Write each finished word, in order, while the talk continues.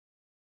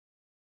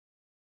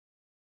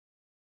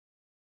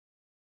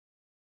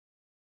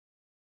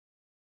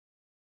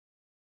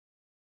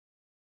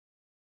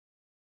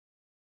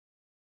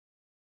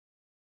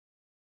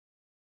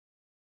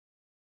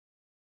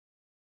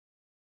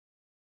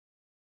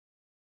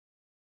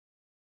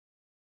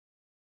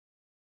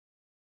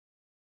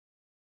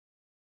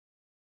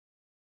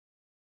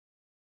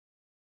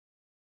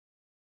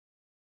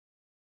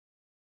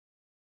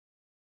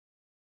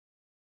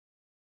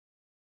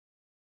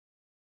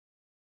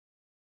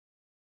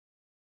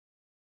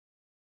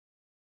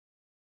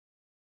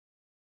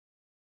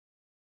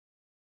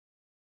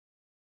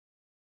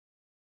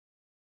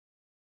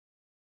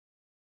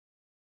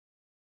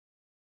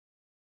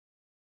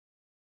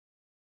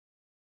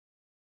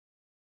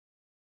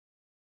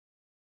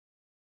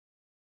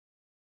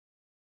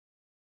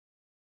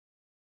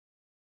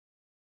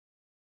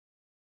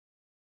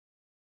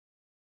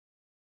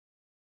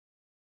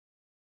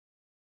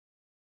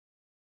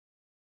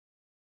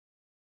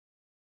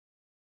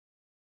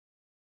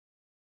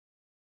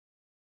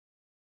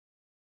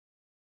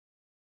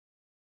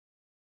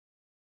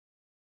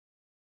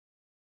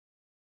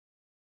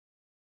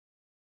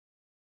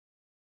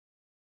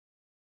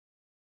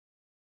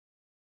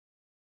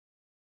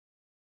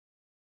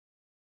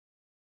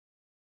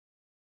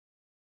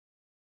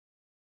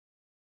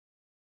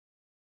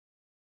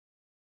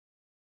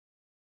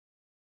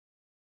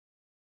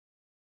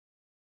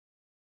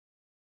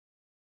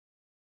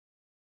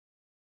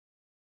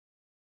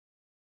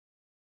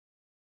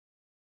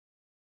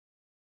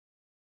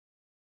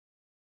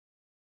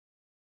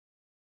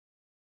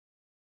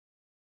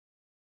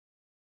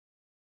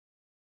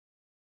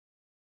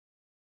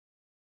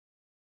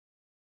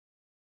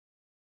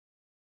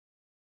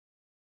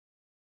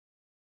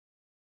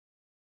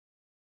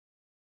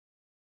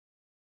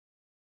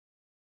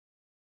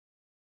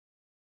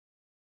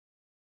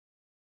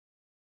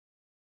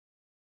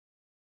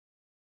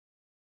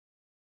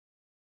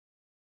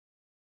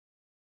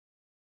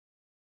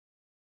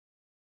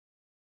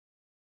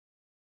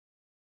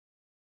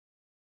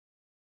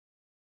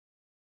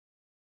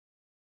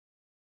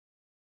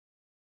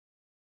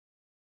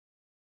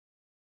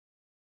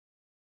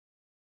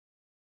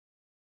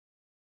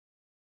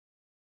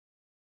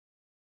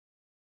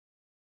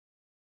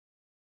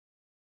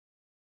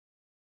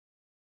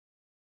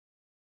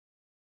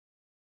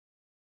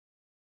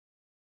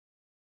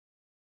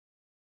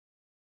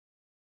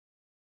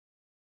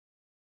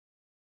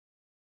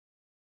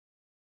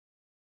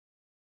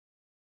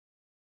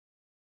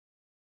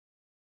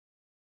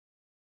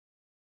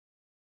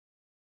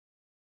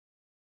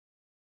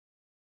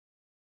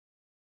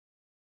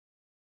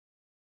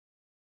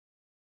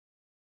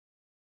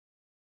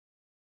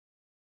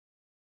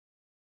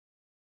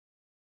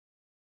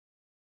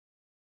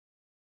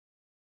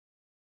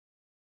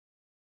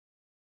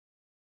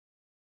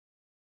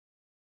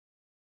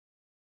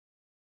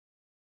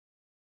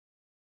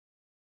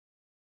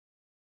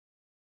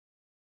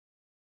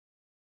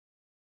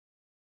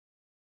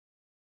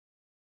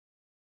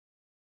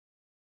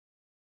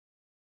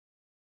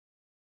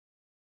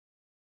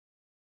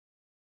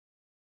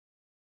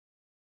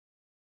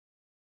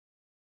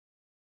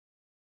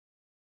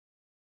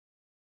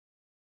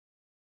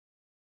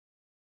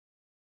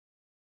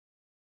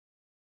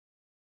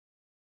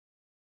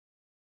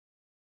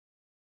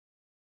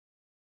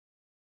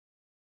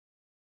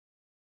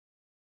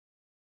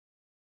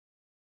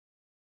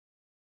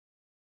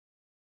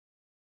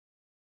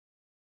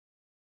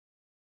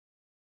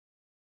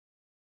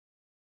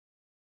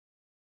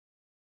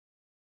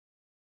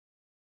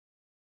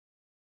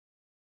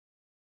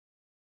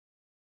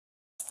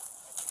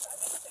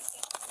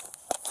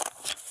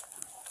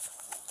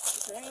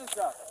your hands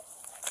up.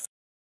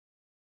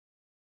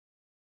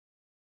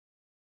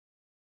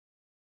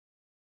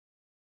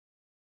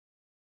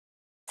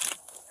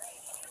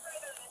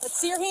 Let's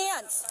see your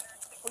hands.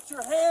 Put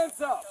your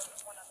hands up.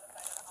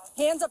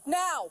 Hands up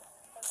now.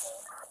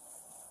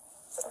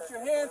 Put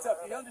your hands up.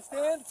 You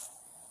understand?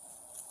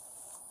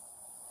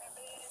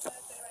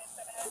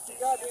 Put your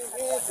goddamn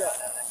hands up.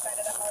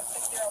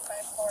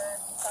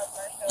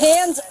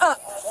 Hands up.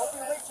 Don't be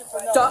reaching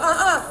for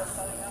nothing.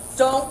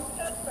 Don't.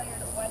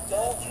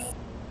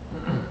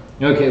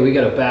 Okay, we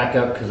got to back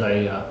up because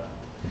I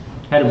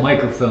had a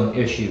microphone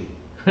issue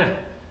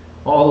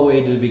all the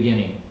way to the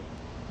beginning.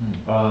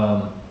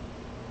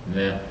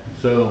 Yeah.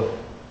 So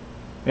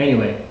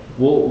anyway,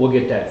 we'll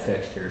get that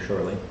fixed here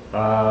shortly.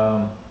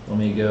 Let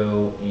me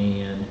go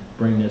and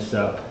bring this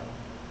up.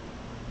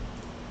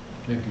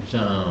 Check your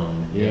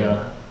sound.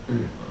 Yeah.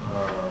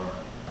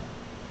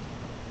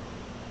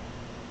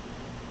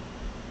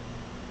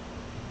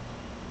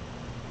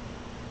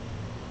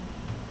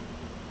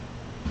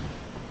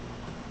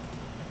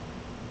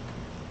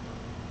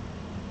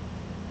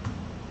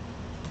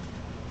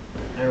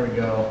 There we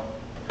go.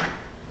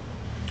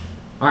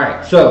 All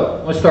right,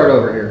 so let's start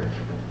over here.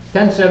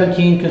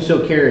 10-17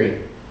 concealed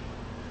carry.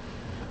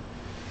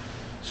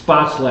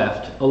 Spots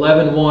left.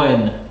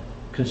 11-1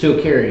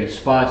 concealed carry.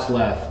 Spots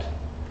left.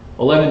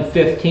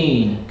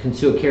 11-15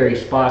 concealed carry.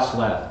 Spots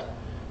left.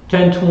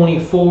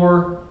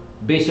 10-24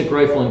 basic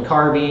rifle and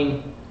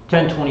carbine.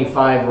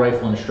 10-25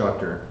 rifle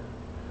instructor.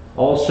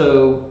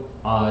 Also,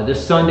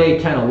 this Sunday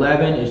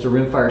 10-11 is the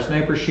rimfire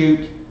sniper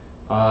shoot.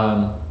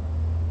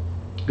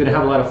 Gonna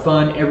have a lot of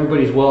fun.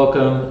 Everybody's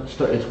welcome.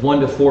 It's 1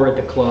 to 4 at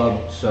the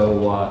club,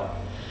 so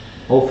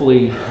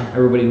hopefully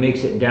everybody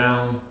makes it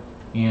down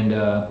and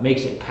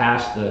makes it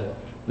past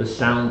the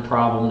sound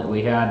problem that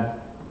we had.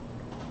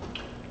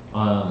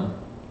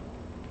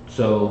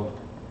 So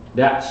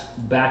that's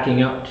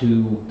backing up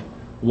to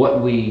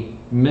what we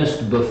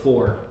missed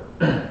before.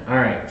 All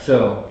right,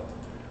 so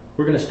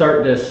we're gonna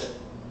start this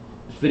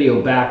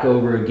video back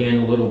over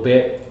again a little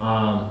bit.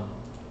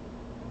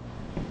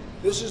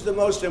 This is the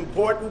most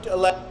important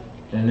election.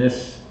 And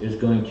this is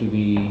going to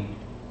be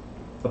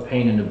a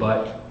pain in the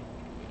butt.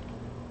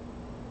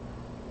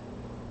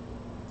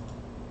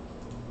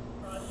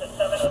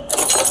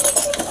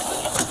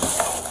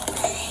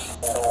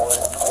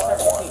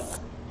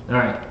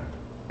 Alright,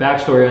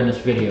 backstory on this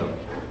video.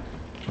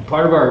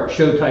 Part of our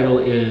show title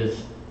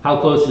is How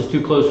Close is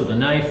Too Close with a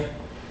Knife?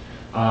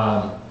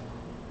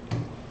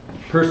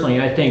 Personally,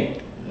 I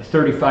think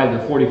 35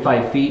 to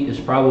 45 feet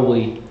is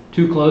probably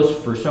too close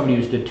for somebody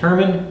who's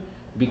determined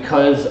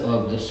because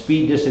of the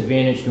speed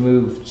disadvantage to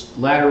move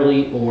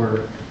laterally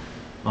or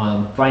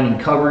finding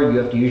cover. You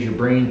have to use your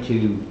brain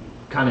to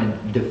kind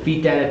of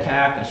defeat that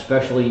attack,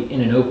 especially in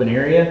an open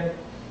area.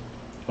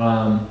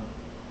 I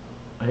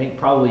think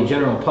probably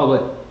general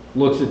public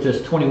looks at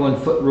this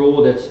 21-foot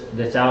rule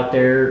that's out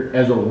there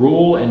as a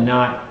rule and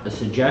not a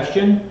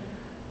suggestion.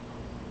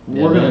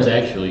 Yeah, it's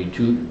actually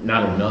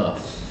not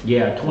enough.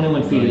 Yeah,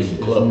 21 feet is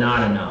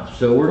not enough.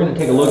 So we're going to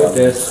take a look at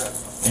this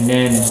and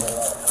then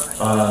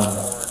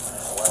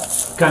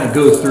kind of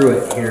go through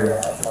it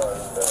here.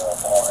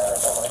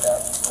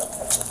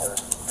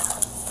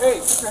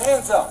 Hey, put your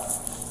hands up.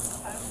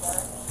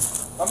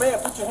 My man,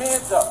 put your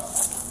hands up.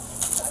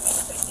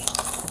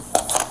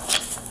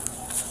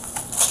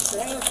 Put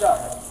your hands up.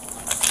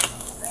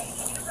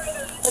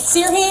 Let's see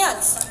your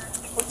hands.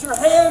 Put your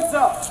hands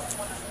up.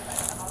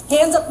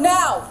 Hands up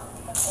now.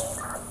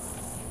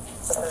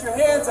 Put your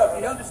hands up.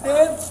 You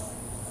understand?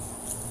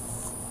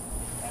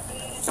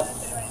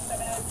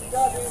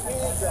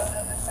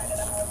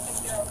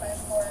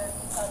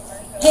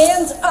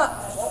 Hands up.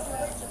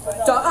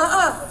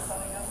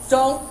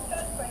 Don't.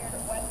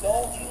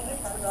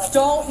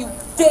 Don't you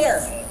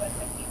dare.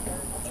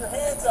 Put your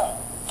hands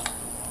up.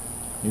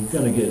 You're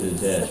gonna get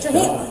his ass. Put your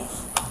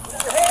hands.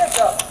 Put your hands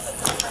up.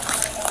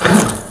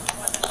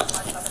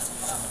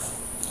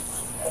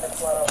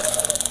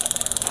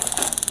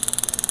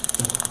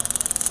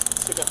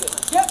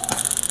 Yep.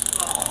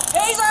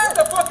 Taser. Put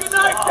the fucking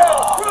knife down.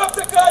 Drop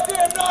the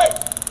goddamn knife.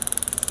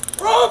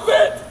 Drop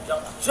it.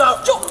 Jump.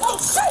 Oh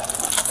shit.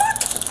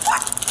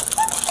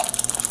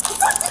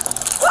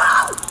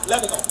 Let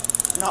it go.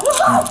 No.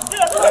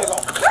 Let it go.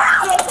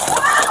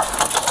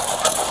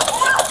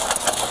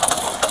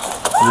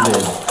 You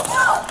did.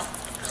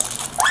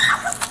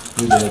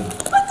 You did.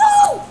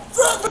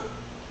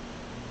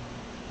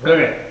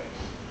 Okay,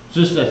 so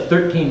this is a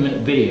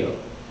 13-minute video.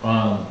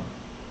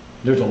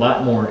 There's a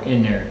lot more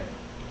in there.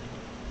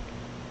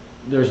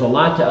 There's a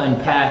lot to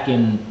unpack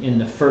in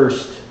the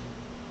first,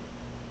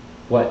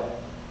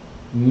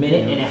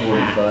 minute and a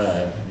half.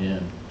 45, yeah.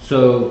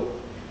 So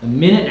a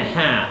minute and a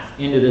half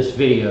into this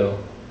video,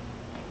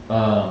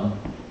 the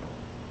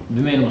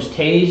man was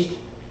tased,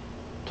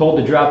 told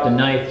to drop the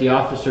knife, the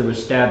officer was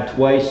stabbed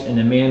twice, and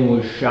the man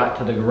was shot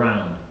to the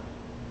ground.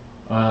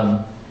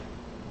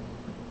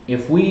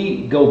 If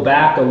we go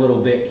back a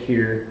little bit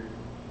here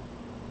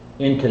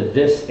into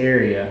this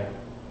area,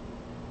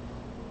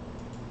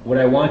 what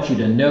I want you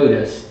to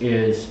notice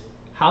is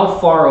how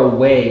far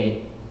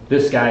away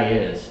this guy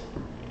is.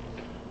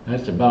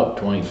 That's about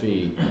 20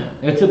 feet.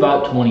 It's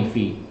about 20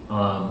 feet.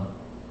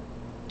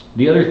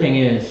 The other thing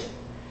is,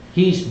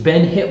 he's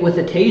been hit with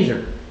a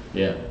taser.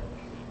 Yeah.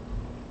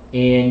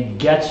 And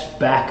gets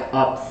back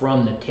up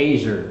from the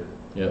taser.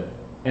 Yep.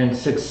 And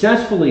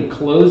successfully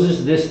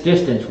closes this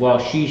distance while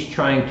she's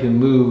trying to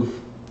move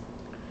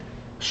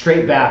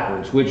straight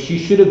backwards, which she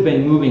should have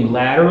been moving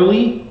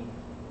laterally.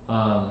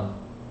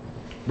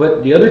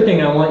 But the other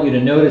thing I want you to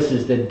notice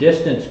is the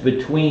distance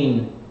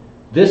between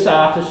this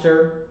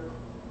officer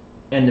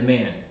and the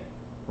man,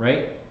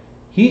 right?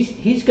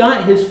 He's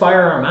got his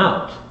firearm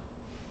out.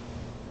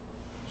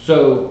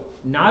 So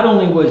not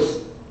only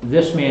was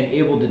this man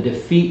able to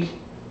defeat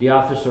the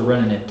officer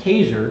running a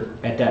taser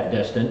at that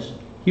distance,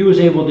 he was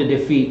able to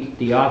defeat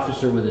the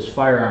officer with his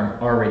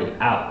firearm already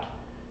out.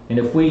 And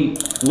if we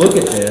look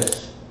at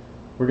this,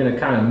 we're going to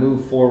kind of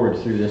move forward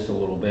through this a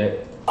little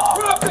bit.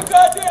 Drop the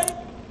goddamn.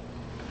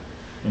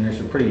 And there's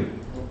some pretty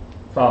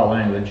foul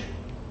language.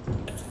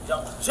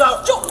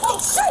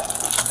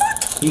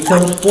 He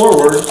comes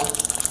forward.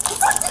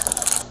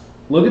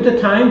 Look at the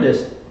time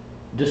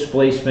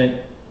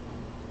displacement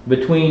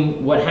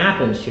between what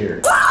happens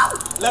here.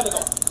 Let me go.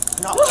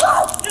 No.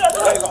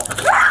 Let me go.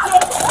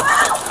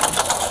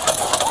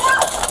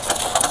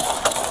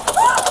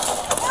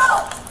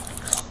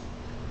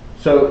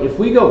 So if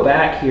we go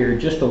back here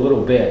just a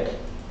little bit,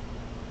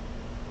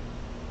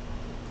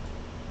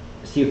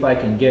 see if I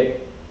can get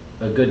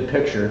a good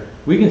picture.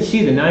 We can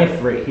see the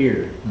knife right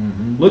here.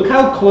 Mm-hmm. Look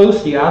how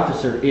close the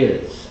officer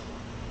is.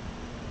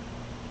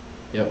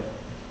 Yep.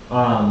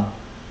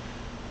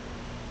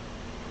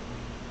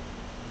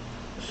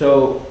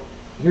 So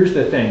here's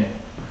the thing,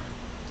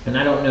 and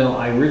I don't know,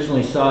 I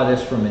originally saw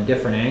this from a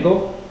different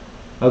angle.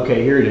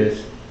 Okay, here it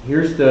is.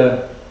 Here's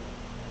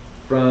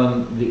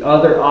from the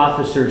other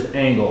officer's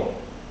angle.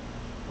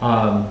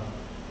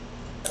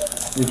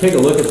 We take a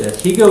look at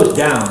this. He goes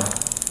down.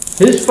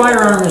 His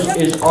firearm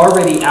is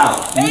already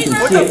out. You can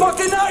see it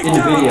in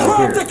the video here.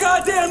 Drop the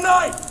goddamn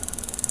knife!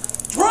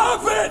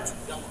 Drop it!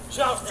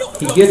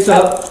 He gets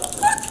up.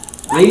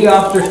 Lady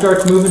officer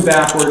starts moving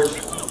backwards.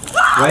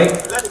 Right?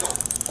 Let it go.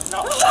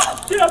 No.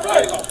 Get up,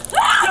 let it go.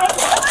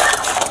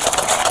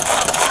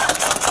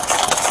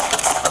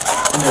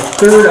 And the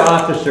third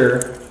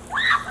officer,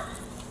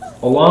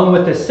 along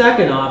with the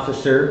second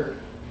officer,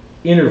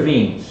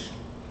 intervenes.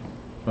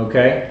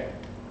 Okay?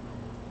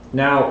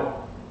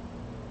 Now,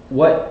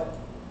 what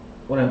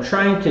I'm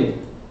trying to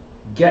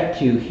get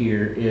to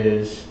here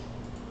is,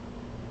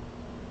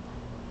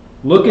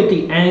 look at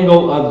the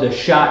angle of the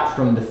shot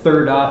from the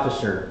third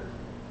officer.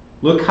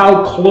 Look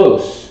how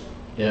close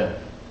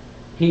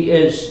he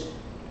is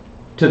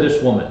to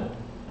this woman.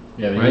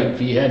 Yeah, but right? if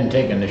he hadn't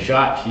taken the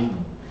shot, she'd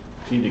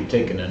have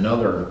taken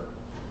another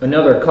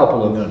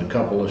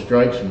couple of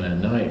strikes from that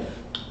knife.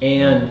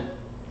 And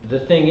the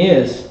thing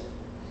is,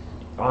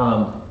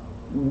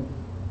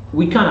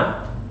 we kind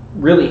of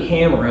really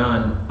hammer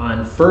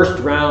on first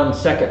round,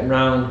 second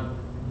round,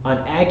 on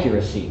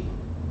accuracy.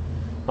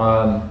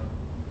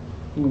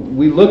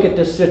 We look at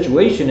this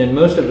situation, and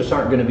most of us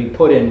aren't going to be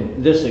put in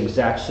this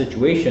exact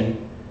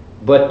situation,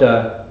 but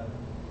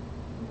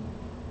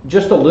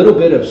just a little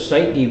bit of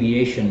sight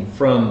deviation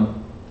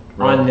from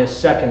on this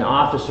second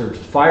officer's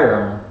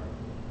firearm,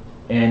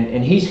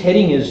 and he's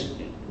hitting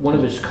one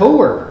of his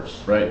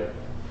coworkers. Right.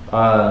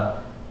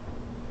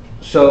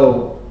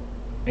 So,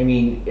 I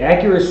mean,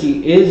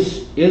 accuracy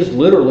is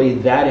literally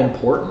that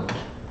important.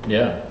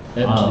 Yeah,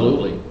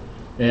 absolutely.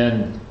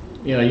 And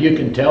you know, you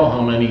can tell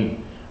how many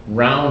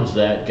rounds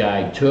that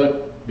guy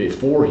took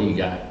before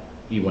he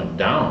went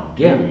down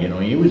too. Yeah. You know,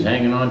 he was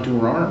hanging on to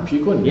her arm. She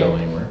couldn't go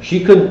anywhere.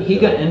 She couldn't. He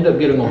ended up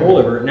getting a hold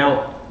of her.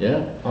 Now,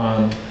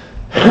 Yeah.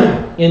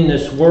 In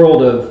this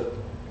world of,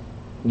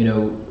 you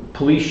know,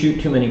 police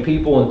shoot too many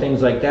people and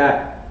things like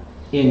that,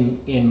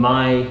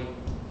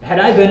 had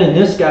I been in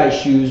this guy's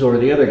shoes or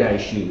the other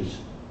guy's shoes,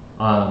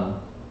 I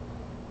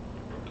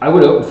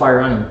would open fire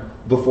on him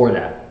before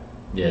that.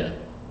 Yeah.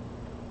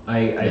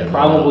 I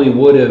probably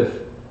would have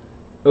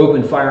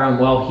opened fire on him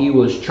while he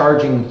was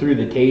charging through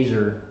the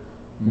taser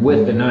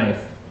with the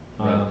knife.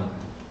 Right.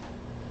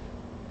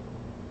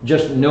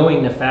 Just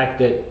knowing the fact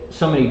that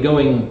somebody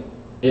going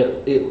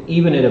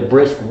even at a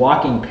brisk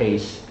walking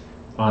pace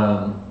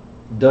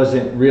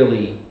doesn't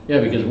really. Yeah,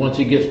 because once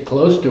he gets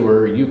close to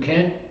her, you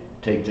can't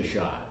take the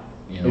shot.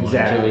 You know,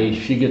 Exactly.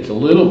 Until she gets a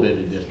little bit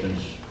of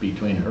distance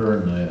between her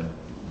and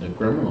the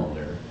criminal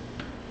there.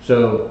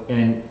 So,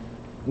 and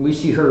we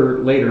see her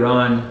later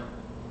on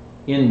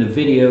in the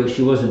video.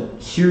 She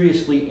wasn't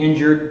seriously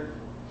injured,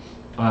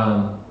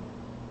 but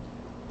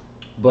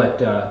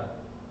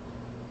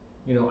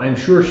you know, I'm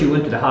sure she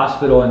went to the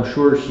hospital. I'm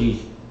sure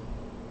she's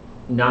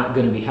not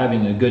going to be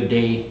having a good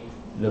day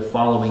the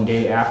following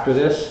day after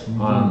this.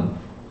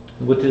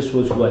 What this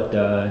was, what,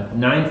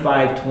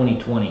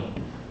 9/5/2020,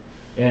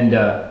 and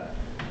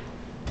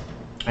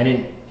I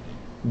didn't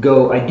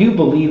go. I do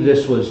believe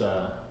this was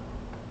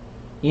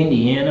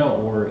Indiana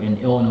or in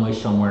Illinois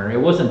somewhere. It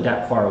wasn't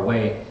that far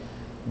away,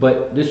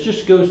 but this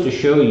just goes to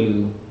show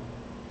you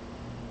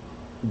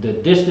the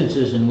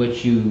distances in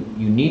which you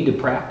need to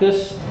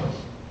practice,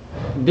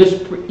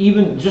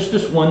 even just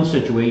this one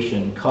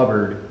situation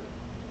covered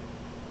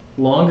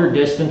longer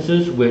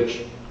distances,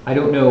 which I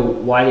don't know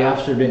why the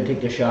officer didn't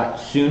take the shot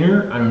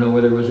sooner. I don't know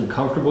whether he wasn't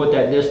comfortable at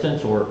that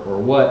distance or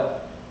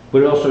what,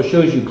 but it also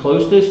shows you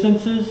close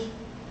distances.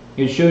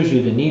 It shows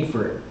you the need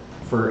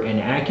for an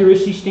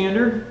accuracy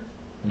standard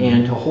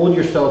and to hold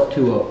yourself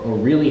to a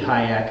really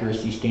high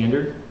accuracy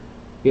standard.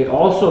 It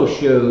also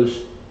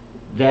shows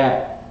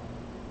that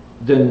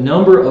the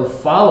number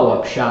of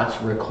follow-up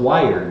shots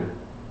required.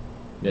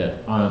 Yeah.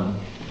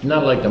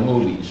 Not like the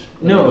movies.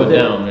 No,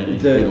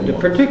 the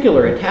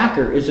particular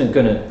attacker isn't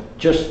going to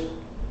just,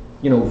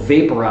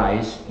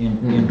 vaporize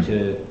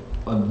into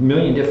a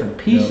million different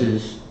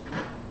pieces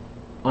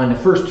on the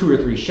first 2 or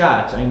 3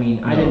 shots. I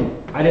mean, no.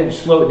 I didn't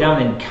slow it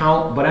down and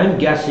count, but I'm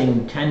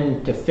guessing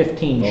 10 to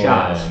 15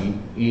 shots. Yeah,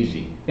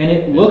 easy. And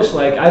it looks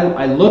like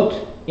I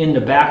looked in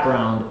the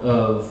background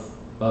of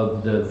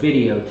the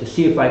video to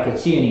see if I could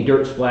see any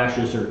dirt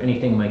splashes or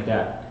anything like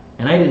that,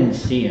 and I didn't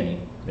see any.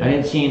 Yeah. I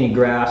didn't see any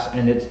grass,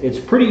 and it's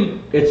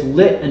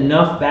lit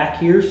enough back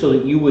here so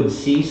that you would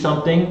see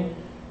something.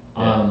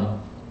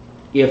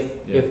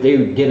 If they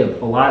did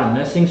a lot of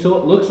missing. So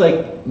it looks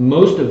like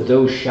most of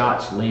those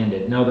shots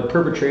landed. Now the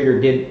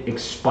perpetrator did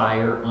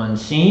expire on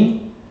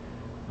scene,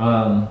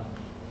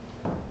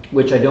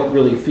 which I don't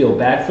really feel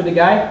bad for the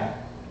guy,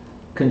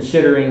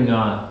 considering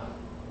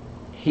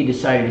he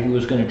decided he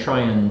was going to try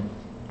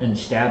and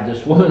stab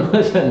this woman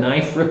with a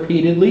knife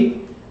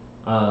repeatedly.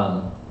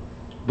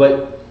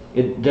 But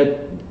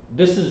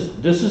this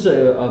is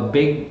a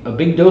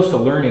big dose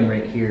of learning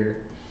right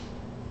here.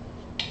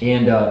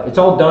 And it's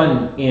all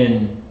done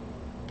in,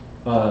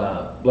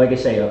 like I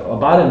say,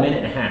 about a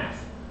minute and a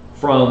half.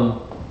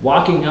 From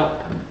walking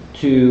up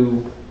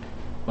to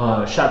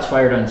shots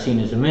fired on scene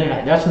is a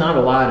minute. That's not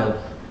a lot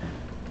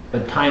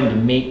of time to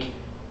make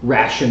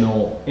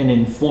rational and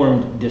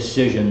informed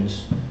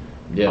decisions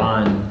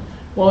on.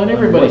 Well, and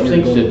everybody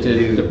thinks that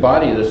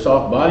the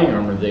soft body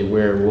armor they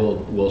wear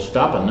will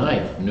stop a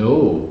knife.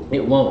 No,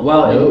 it won't.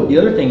 Well, no. The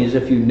other thing is,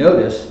 if you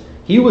notice,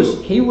 he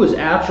was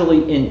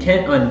actually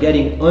intent on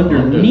getting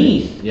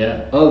underneath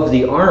of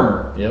the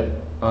armor.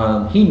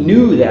 Yep. He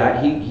knew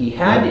that he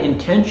had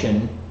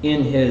intention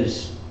in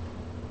his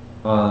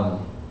in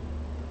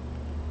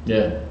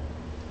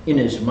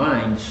his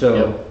mind.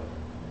 So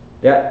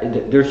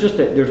that there's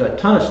a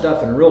ton of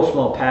stuff in a real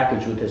small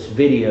package with this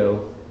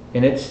video,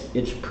 and it's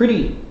a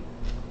pretty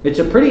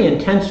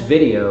intense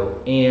video,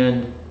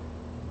 and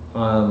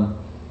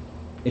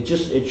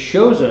it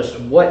shows us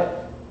what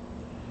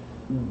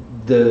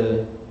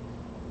the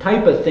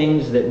type of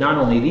things that not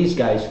only these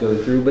guys go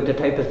through, but the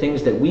type of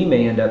things that we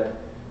may end up,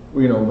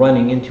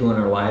 running into in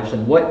our lives,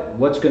 and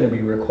what's going to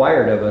be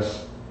required of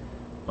us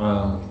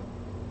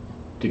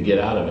to get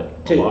out of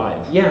it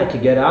alive. Yeah, to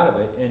get out of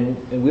it,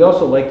 and we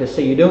also like to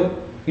say you don't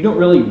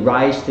really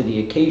rise to the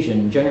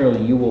occasion.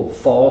 Generally, you will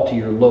fall to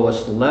your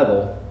lowest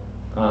level.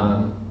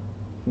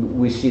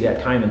 We see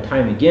that time and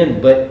time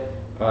again, but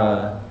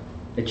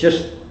it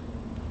just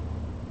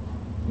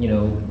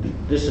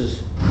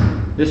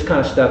this kind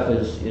of stuff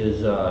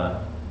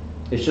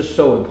is just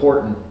so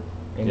important.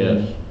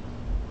 And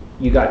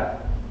you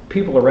got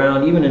people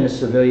around, even in the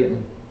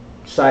civilian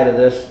side of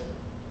this,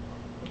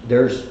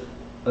 there's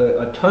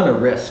a ton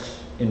of risks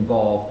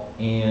involved,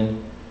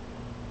 and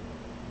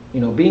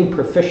being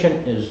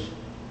proficient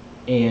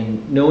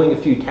and knowing a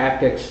few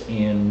tactics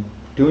and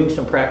doing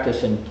some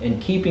practice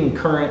and keeping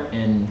current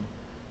and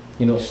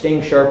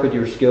staying sharp with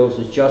your skills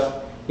is just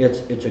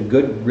it's a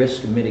good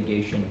risk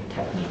mitigation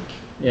technique.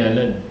 Yeah,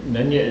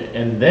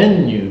 and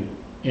then you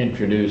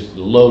introduce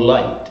the low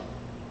light.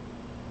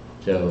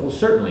 So well,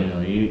 certainly,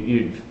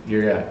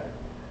 you're at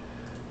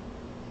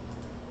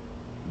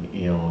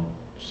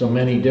so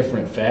many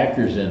different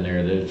factors in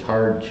there that it's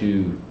hard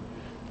to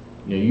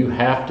you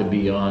have to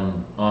be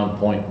on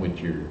point with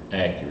your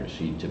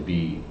accuracy to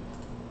be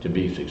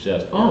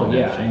successful. Oh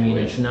yeah, I mean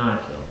it's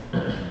not.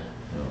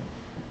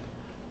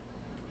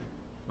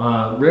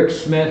 Rick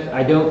Smith,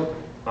 I don't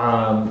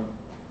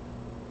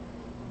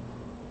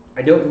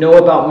know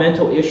about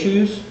mental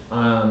issues.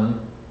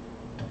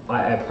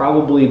 I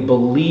probably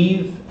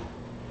believe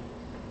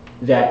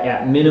that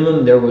at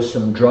minimum there was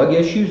some drug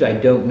issues. I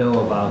don't know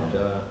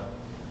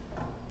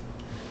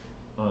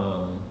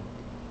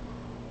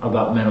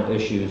about mental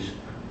issues.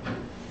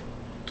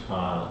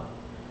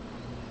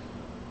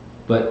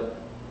 But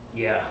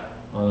yeah,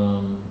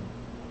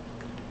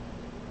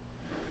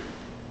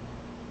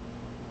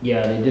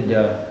 they did.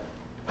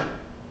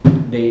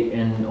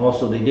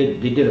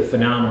 They did a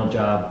phenomenal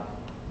job.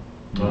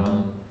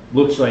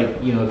 Looks like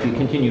if you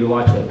continue to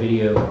watch that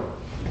video,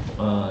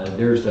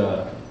 there's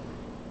a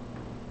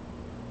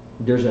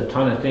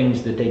ton of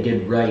things that they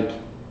did right,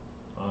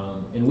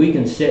 and we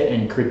can sit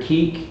and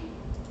critique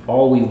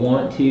all we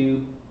want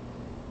to.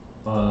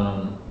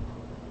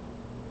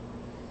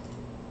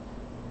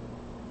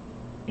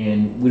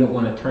 And we don't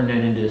want to turn that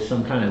into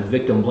some kind of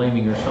victim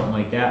blaming or something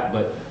like that,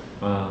 but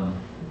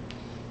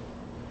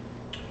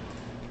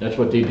that's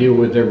what they deal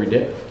with every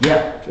day.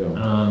 Yeah. So.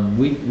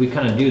 We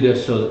kind of do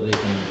this so that they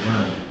can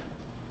learn.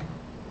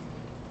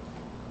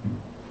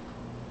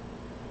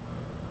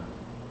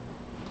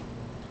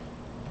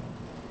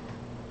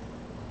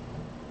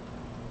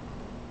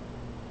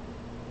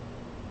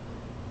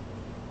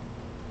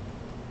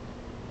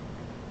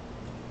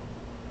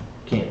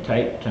 Can't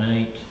type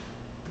tonight.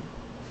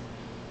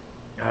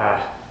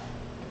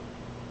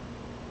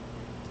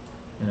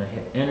 And I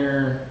hit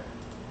enter,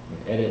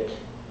 edit.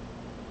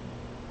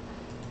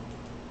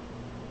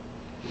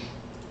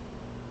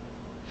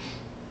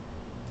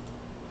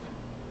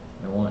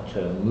 I want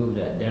to move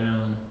that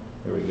down.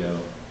 There we go.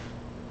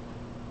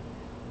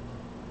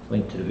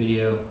 Link to the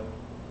video.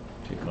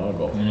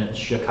 Chicago. And it's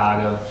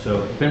Chicago.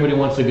 So if anybody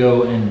wants to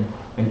go and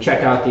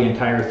check out the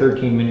entire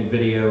 13-minute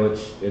video,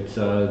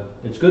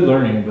 it's good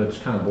learning, but it's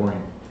kind of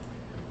boring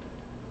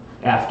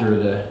after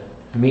the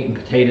meat and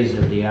potatoes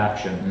of the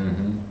action.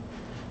 Mm-hmm.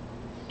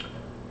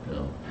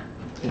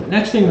 Yeah.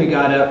 Next thing we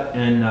got up,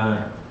 and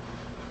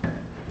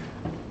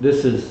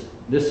this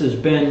has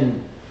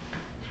been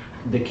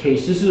the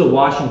case. This is a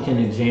Washington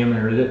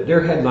Examiner.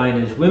 Their headline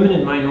is "Women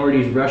and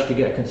Minorities Rush to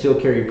Get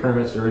Concealed Carry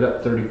Permits. They're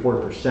up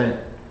 34%."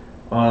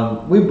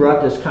 We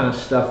brought this kind of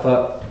stuff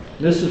up.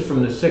 This is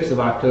from the 6th of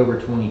October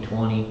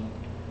 2020.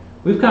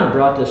 We've kind of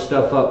brought this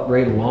stuff up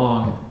right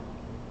along.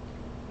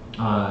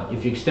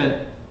 If you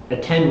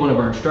attend one of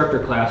our instructor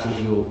classes,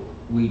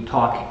 we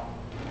talk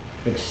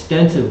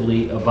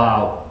extensively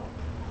about,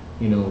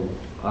 you know,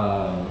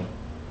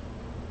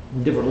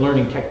 different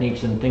learning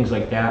techniques and things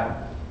like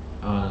that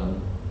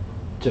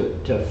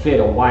to fit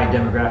a wide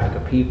demographic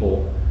of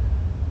people.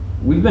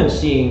 We've been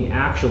seeing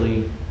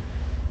actually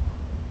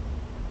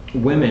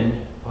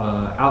women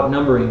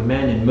outnumbering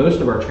men in most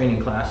of our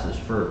training classes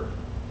for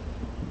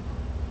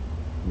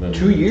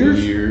 2 years?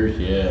 2 years,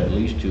 yeah, at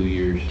least 2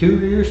 years. 2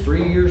 years,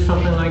 3 years,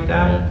 something like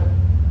that. Yeah.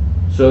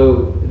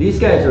 So these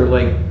guys are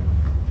like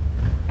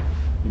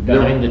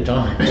Behind the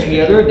times.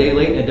 yeah, they're a day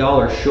late and a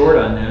dollar short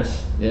on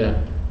this.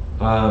 Yeah.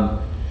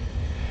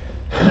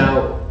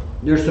 Now,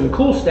 there's some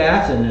cool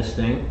stats in this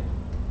thing.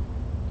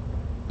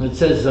 It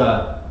says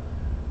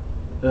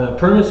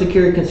permits to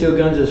carry concealed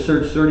guns has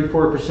surged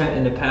 34%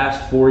 in the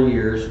past 4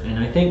 years, and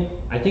I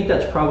think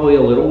that's probably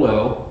a little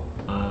low,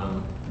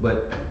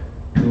 but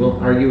we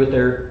won't argue with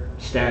their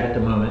stat at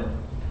the moment.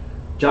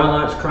 John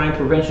Lott's Crime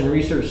Prevention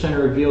Research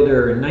Center revealed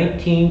there are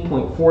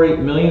 19.48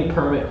 million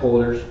permit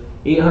holders,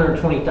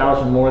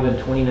 820,000 more than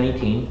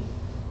 2019,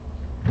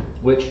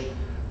 which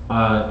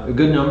a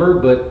good number,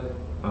 but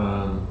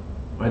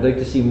I'd like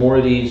to see more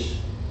of these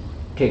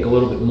take a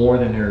little bit more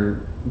than their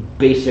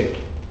basic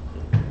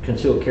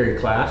concealed carry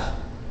class.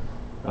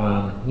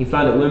 He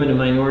found that women and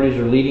minorities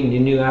are leading the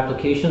new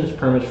applications.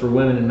 Permits for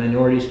women and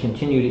minorities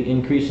continue to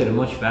increase at a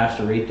much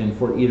faster rate than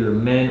for either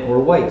men or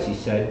whites, he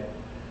said.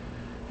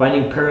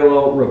 Finding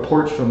parallel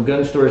reports from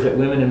gun stores that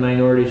women and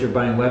minorities are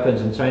buying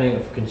weapons and signing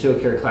up for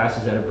concealed carry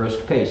classes at a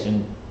brisk pace.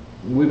 And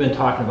we've been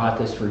talking about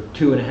this for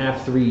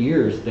 2.5, 3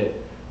 years, that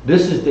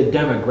this is the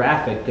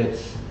demographic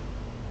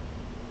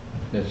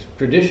that's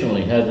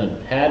traditionally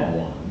hasn't had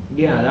one.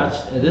 Yeah,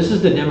 this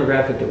is the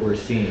demographic that we're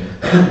seeing.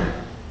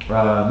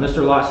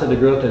 Mr. Lott said the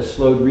growth has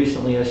slowed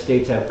recently as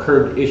states have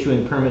curbed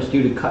issuing permits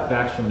due to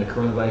cutbacks from the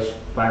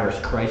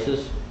coronavirus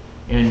crisis,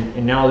 and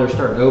now they're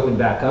starting to open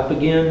back up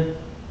again.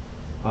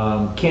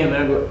 Cam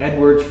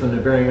Edwards from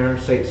the Bearing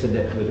Arms site said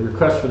that with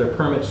requests for their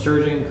permits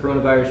surging,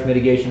 coronavirus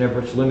mitigation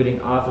efforts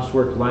limiting office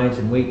work lines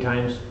and wait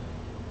times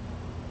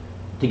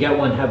to get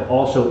one have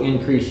also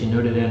increased. He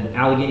noted in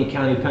Allegheny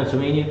County,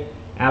 Pennsylvania,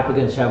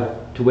 applicants have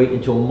to wait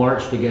until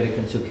March to get a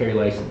concealed carry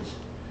license.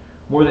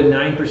 More than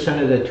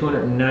 9% of the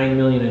 209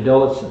 million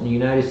adults in the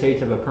United States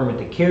have a permit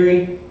to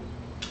carry.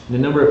 The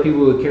number of people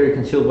who carry a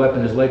concealed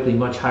weapon is likely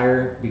much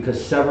higher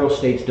because several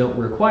states don't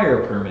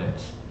require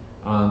permits.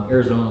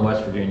 Arizona,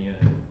 West Virginia,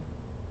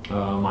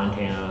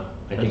 Montana,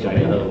 I think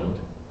I got other ones.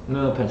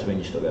 No,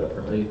 Pennsylvania still got a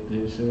permit.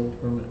 They still have a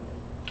permit?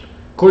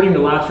 According to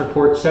Lott's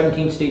report,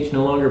 17 states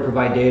no longer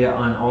provide data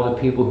on all the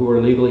people who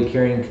are legally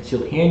carrying a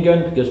concealed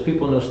handgun because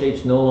people in those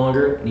states no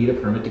longer need a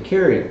permit to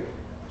carry.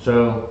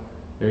 So,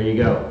 there you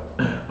go.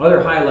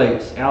 Other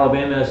highlights: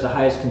 Alabama has the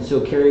highest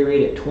concealed carry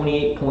rate at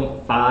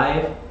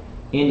 28.5.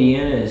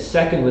 Indiana is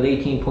second with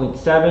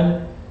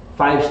 18.7.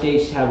 5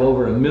 states have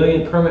over 1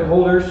 million permit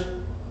holders.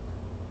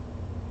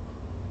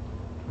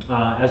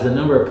 As the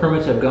number of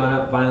permits have gone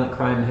up, violent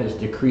crime has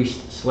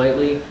decreased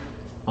slightly.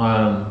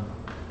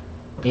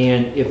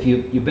 And if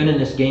you've been in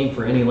this game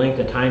for any length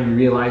of time, you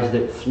realize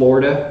that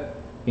Florida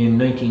in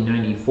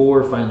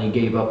 1994 finally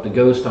gave up the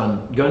ghost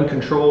on gun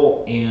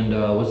control and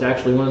was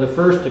actually one of the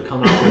first to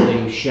come out with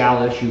a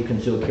shall issue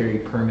concealed carry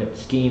permit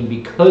scheme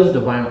because the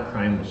violent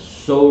crime was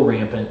so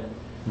rampant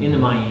in the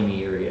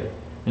Miami area.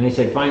 And they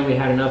said, fine, we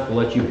had enough, we'll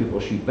let you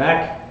people shoot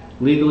back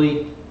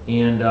legally.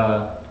 And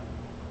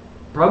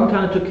problem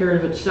kind of took care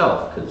of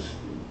itself because,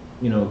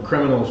 you know,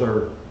 criminals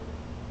are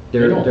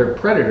they're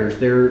predators.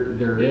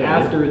 They're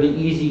after the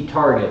easy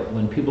target.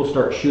 When people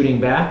start shooting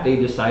back, they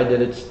decide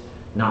that it's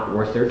not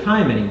worth their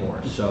time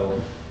anymore.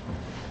 So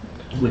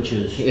which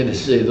is, Yeah, to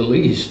say the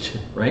least.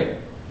 right?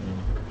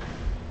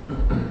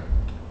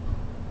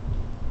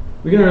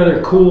 We got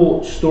another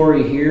cool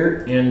story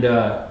here, and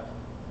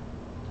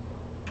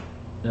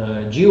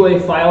GOA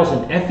files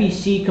an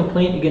FEC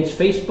complaint against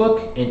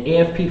Facebook and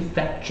AFP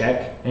fact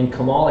check and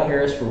Kamala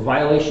Harris for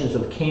violations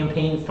of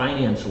campaign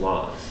finance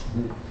laws.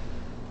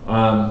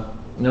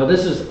 Now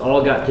this has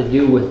all got to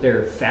do with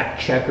their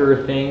fact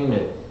checker thing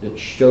that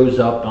shows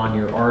up on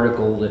your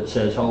article that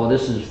says, oh,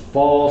 this is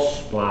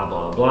false, blah,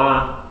 blah,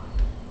 blah.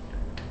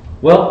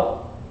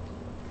 Well,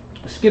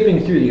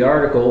 skipping through the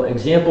article,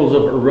 examples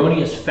of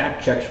erroneous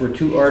fact checks were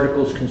 2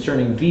 articles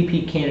concerning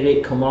VP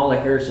candidate Kamala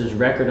Harris's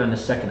record on the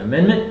Second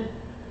Amendment.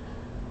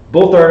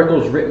 Both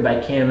articles, written by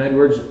Cam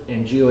Edwards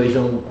and GOA's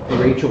own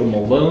Rachel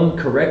Malone,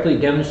 correctly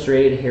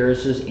demonstrated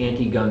Harris's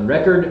anti-gun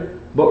record,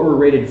 but were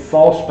rated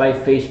false by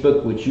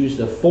Facebook, which used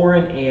the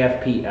foreign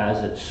AFP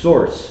as its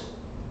source.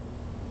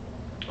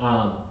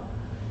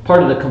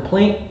 Part of the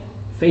complaint,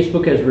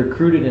 Facebook has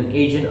recruited an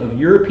agent of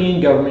European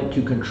government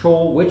to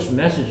control which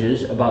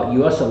messages about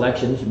U.S.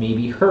 elections may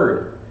be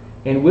heard,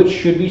 and which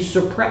should be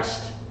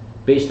suppressed.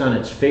 Based on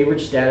its favored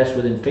status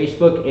within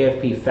Facebook,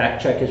 AFP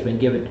Fact Check has been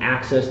given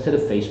access to the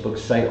Facebook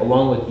site,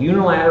 along with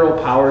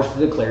unilateral powers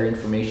to declare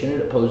information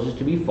it opposes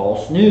to be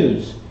false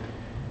news.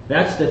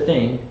 That's the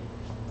thing.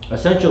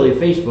 Essentially,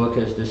 Facebook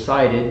has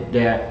decided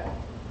that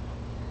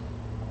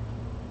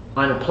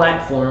on a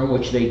platform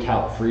which they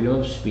tout freedom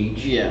of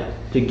speech,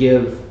 to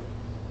give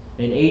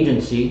an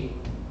agency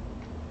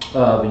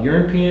of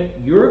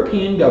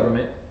European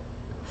government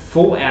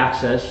full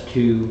access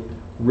to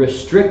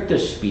restrict the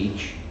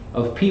speech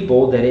of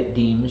people that it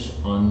deems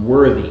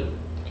unworthy.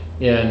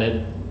 Yeah, and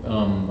it,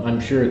 I'm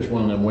sure it's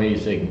one of the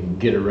ways they can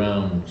get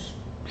around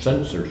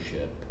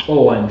censorship.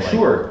 Oh, I'm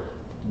sure.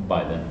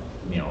 By them,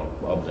 you know,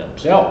 of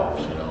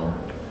themselves, you know.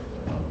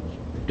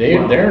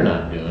 They're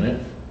not doing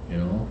it, you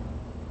know.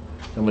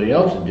 Somebody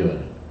else is doing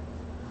it.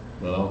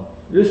 Well,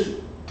 This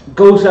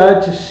goes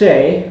on to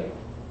say,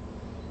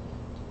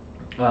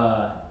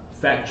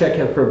 Fact Check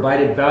have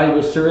provided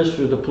valuable service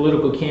for the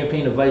political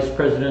campaign of Vice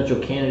Presidential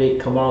candidate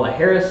Kamala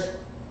Harris,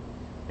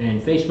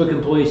 and Facebook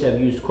employees have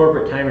used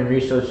corporate time and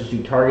resources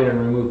to target and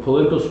remove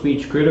political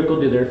speech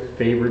critical to their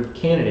favored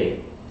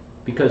candidate,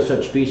 because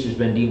such speech has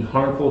been deemed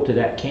harmful to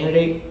that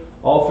candidate,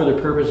 all for the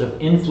purpose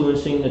of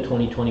influencing the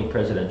 2020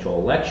 presidential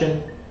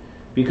election.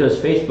 Because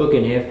Facebook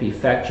and AFP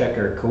Fact Check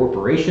are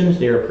corporations,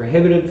 they are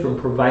prohibited from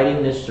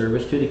providing this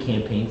service to the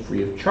campaign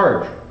free of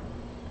charge,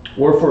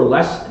 or for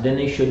less than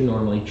they should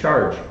normally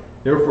charge.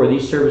 Therefore,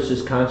 these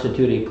services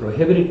constitute a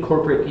prohibited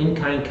corporate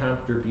in-kind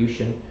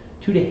contribution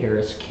to the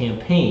Harris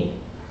campaign.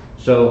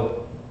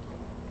 So,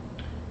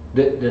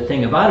 the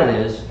thing about it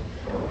is,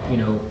 you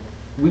know,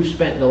 we've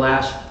spent the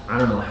last, I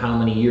don't know how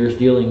many years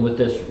dealing with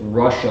this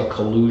Russia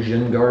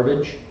collusion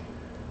garbage.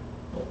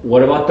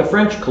 What about the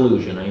French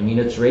collusion? I mean,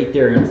 it's right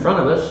there in front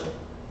of us.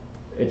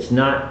 It's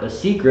not a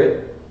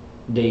secret.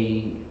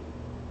 They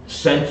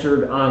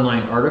censored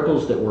online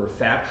articles that were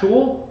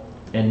factual,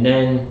 and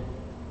then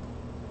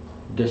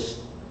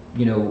this,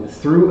 you know,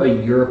 through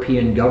a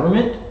European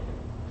government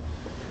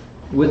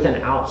with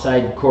an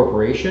outside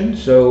corporation.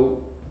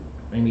 So,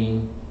 I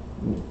mean,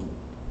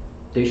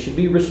 they should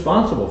be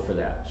responsible for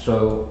that.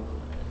 So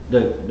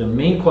the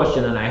main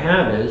question that I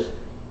have is,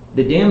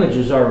 the damage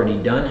is already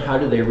done. How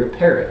do they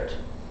repair it?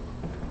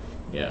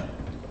 yeah.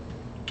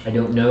 I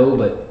don't know,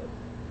 but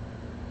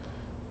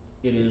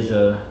it is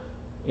an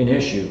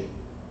issue.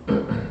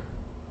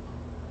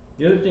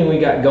 The other thing we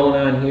got going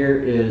on here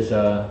is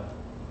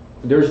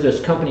there's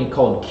this company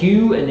called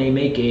Q, and they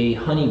make a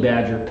honey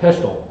badger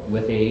pistol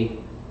with a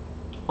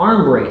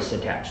arm brace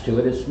attached to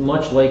it. It's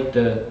much like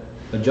the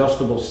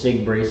adjustable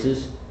SIG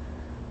braces.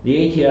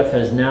 The ATF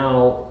has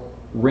now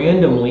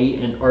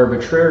randomly and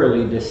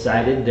arbitrarily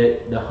decided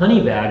that the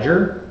honey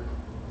badger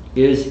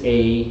is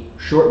a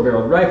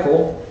short-barreled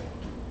rifle,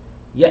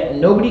 yet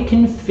nobody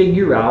can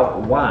figure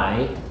out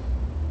why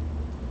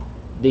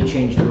they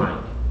changed their mind.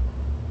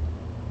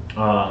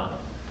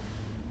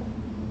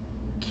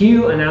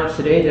 Q announced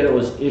today that it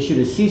was issued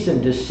a cease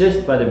and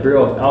desist by the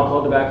Bureau of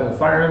Alcohol, Tobacco, and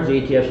Firearms.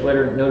 The ATF's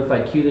letter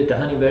notified Q that the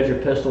honey badger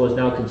pistol is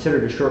now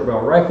considered a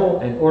short-barrel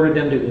rifle and ordered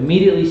them to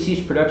immediately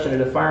cease production of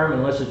the firearm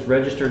unless it's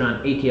registered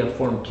on ATF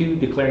Form 2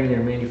 declaring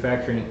their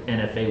manufacturing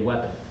NFA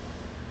weapon.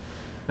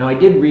 Now, I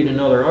did read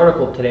another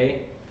article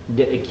today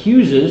that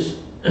accuses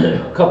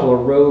a couple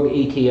of rogue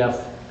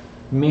ATF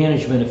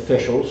management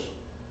officials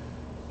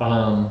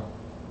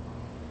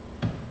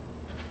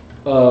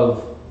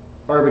of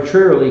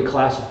arbitrarily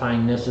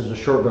classifying this as a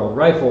short-barreled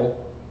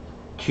rifle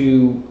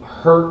to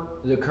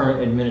hurt the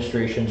current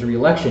administration's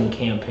re-election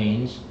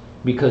campaigns,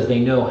 because they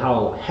know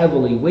how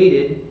heavily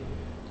weighted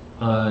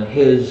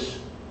his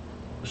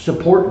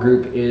support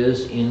group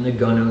is in the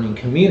gun-owning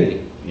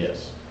community.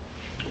 Yes.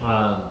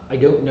 I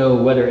don't know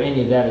whether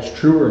any of that is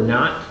true or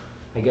not.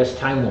 I guess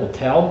time will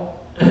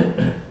tell.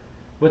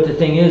 But the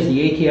thing is,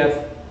 the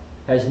ATF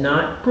has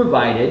not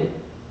provided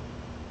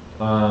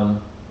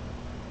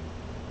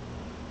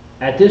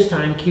At this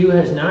time, Q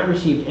has not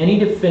received any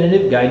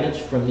definitive guidance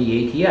from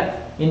the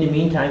ATF. In the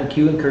meantime,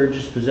 Q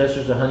encourages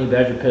possessors of Honey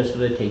Badger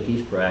pistol to take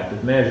these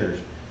proactive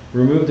measures.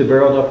 Remove the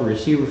barreled upper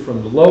receiver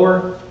from the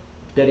lower,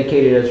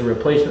 dedicated as a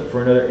replacement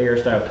for another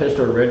AR-style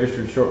pistol or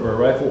registered short barrel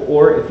rifle,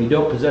 or if you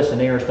don't possess an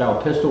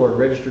AR-style pistol or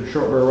registered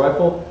short barrel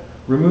rifle,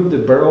 remove the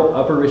barreled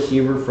upper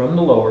receiver from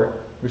the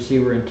lower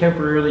receiver and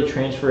temporarily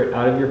transfer it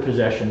out of your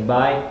possession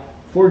by,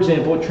 for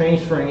example,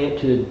 transferring it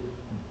to the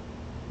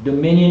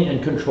dominion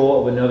and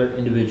control of another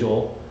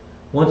individual.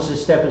 Once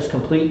this step is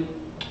complete,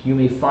 you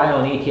may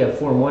file an ATF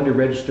Form 1 to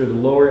register the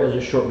lower as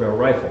a short barrel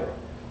rifle.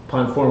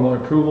 Upon Form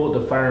 1 approval,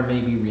 the firearm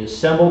may be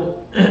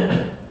reassembled.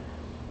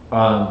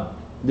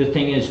 The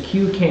thing is,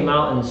 Q came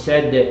out and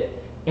said that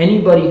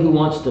anybody who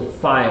wants to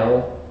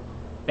file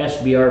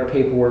SBR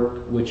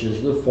paperwork, which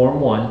is the Form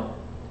 1,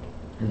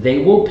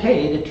 they will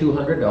pay the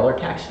 $200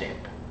 tax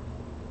stamp.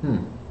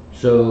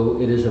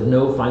 So it is of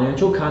no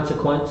financial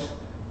consequence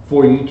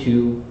for you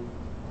to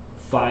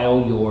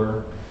file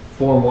your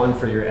Form 1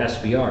 for your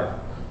SBR.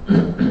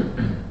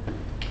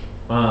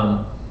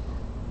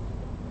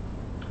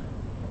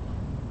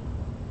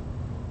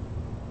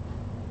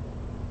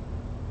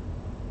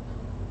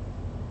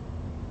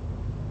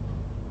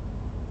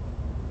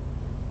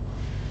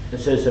 It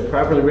says to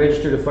properly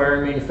register the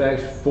firearm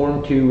manufacturer,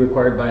 Form 2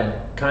 required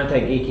by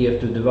contact ATF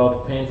to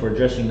develop a plan for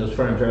addressing those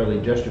firearms early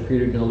adjusted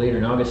period no later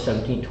than August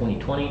 17,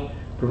 2020.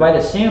 Provide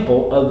a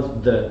sample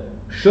of the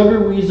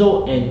Sugar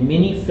Weasel and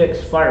Mini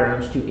Fix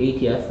firearms to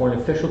ATF for an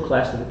official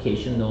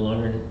classification no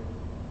longer than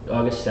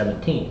August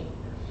 17th.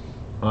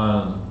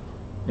 And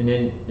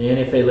then the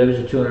NFA levies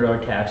a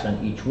 $200 tax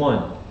on each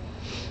one.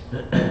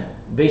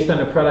 Based on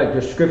the product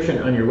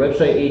description on your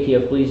website,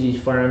 ATF believes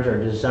these firearms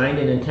are designed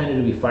and intended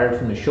to be fired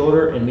from the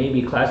shoulder and may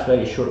be classified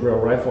as short barrel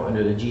rifle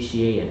under the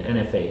GCA and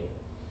NFA.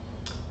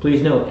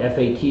 Please note,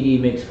 FATD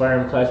makes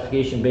firearm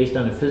classification based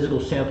on a physical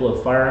sample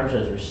of firearms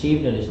as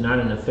received and is not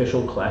an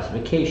official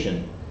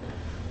classification.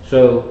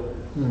 So,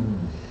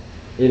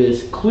 it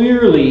is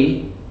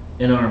clearly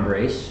an arm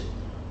brace.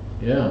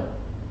 Yeah.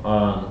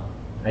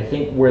 I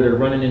think where they're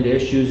running into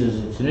issues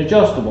is it's an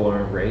adjustable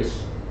arm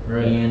brace.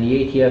 Right. And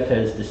the ATF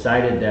has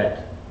decided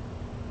that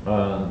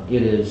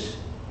it is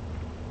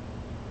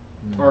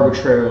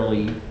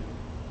arbitrarily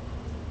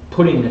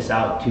putting this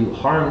out to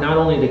harm not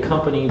only the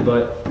company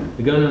but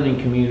the gun owning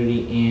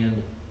community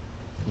and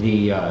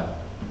the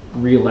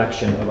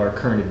re-election of our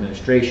current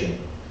administration.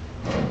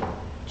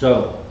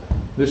 So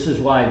this is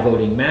why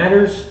voting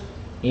matters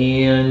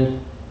and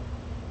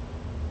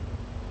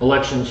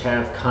elections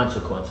have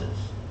consequences.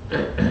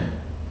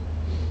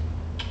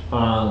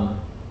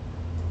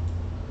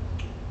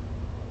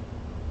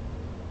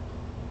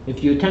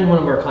 If you attend one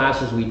of our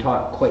classes, we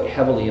talk quite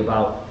heavily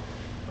about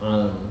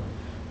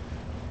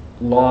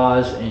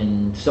laws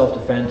and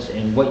self-defense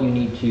and what you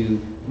need to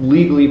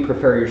legally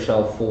prepare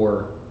yourself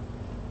for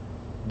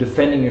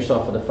defending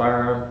yourself with a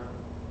firearm.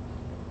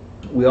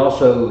 We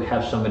also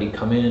have somebody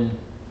come in,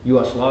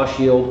 U.S. Law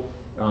Shield.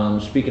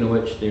 Speaking of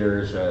which,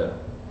 there's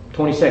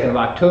 22nd of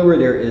October,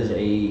 there is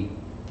a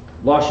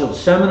Law Shield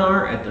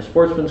seminar at the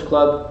Sportsmans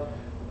Club.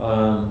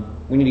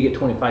 We need to get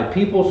 25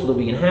 people so that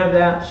we can have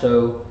that.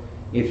 So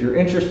if you're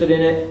interested in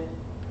it,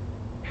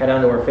 head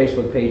onto our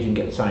Facebook page and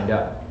get signed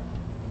up.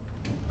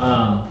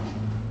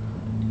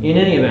 In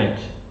any event,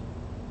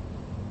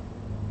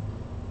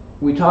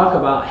 we talk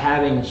about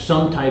having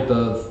some type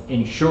of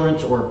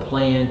insurance or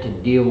plan to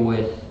deal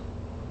with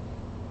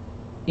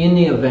in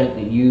the event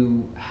that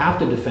you have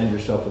to defend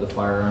yourself with a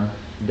firearm,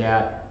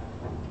 that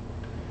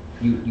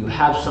you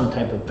have some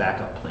type of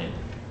backup plan.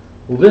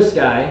 Well, this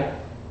guy,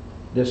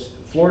 this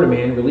Florida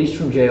man, released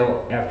from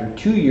jail after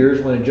 2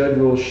 years when a judge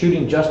ruled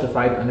shooting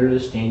justified under the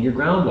Stand Your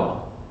Ground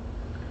law.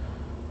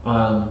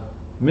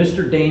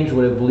 Mr. Dames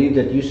would have believed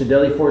that the use of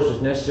deadly force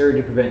was necessary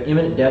to prevent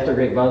imminent death or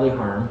great bodily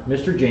harm.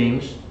 Mr.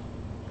 James,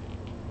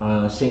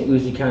 St.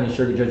 Lucie County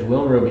Circuit Judge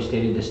Will Minerva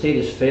stated, the state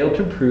has failed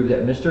to prove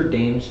that Mr.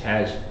 Dames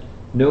has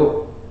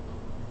no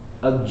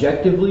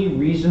objectively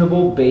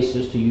reasonable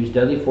basis to use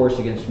deadly force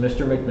against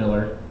Mr.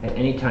 McMiller at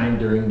any time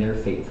during their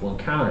fateful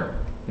encounter.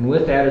 And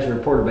with that, as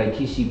reported by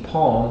T.C.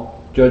 Palm,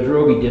 Judge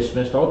Roby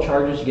dismissed all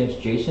charges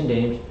against Jason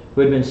Dames,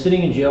 who had been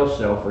sitting in jail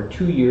cell for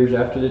 2 years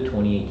after the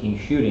 2018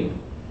 shooting.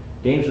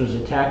 Dames was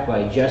attacked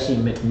by Jesse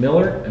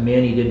McMiller, a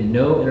man he didn't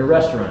know, in a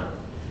restaurant.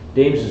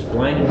 Dames is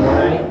blind in one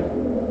eye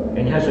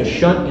and has a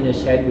shunt in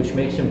his head, which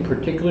makes him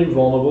particularly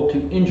vulnerable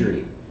to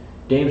injury.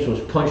 Dames was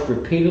punched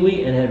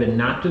repeatedly and had been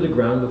knocked to the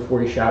ground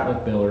before he shot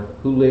McMiller,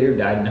 who later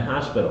died in the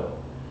hospital.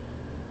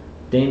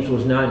 Dames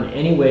was not in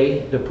any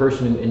way the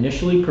person who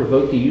initially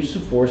provoked the use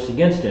of force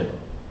against him.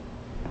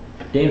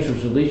 Dames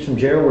was released from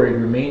jail, where he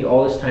remained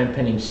all this time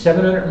pending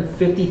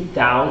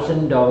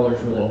 $750,000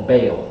 worth of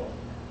bail.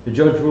 The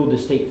judge ruled the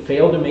state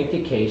failed to make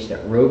the case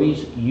that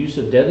Roby's use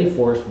of deadly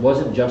force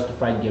wasn't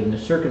justified given the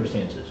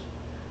circumstances.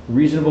 A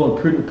reasonable and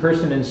prudent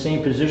person in the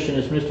same position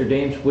as Mr.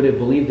 Dames would have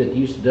believed that the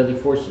use of deadly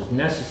force is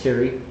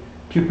necessary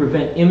to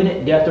prevent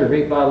imminent death or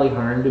great bodily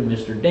harm to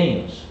Mr.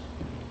 Dames.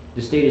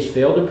 The state has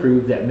failed to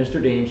prove that Mr.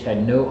 Dames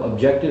had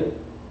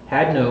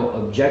had no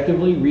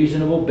objectively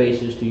reasonable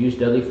basis to use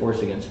deadly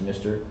force against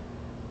Mr.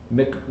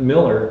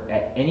 McMiller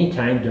at any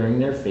time during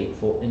their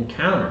fateful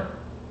encounter.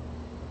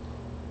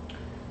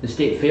 The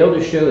state failed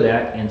to show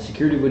that, and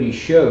security footage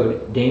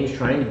showed Dames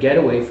trying to get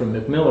away from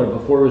McMiller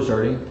before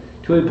resorting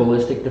to a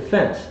ballistic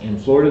defense. In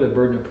Florida, the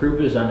burden of proof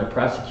is on the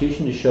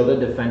prosecution to show the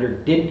defender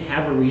didn't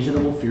have a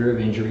reasonable fear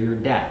of injury or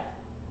death.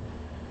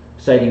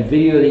 Citing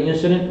video of the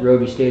incident,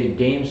 Roby stated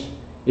Dames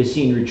is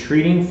seen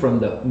retreating from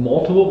the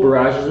multiple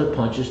barrages of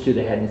punches to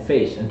the head and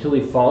face until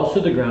he falls to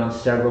the ground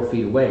several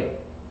feet away.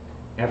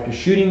 After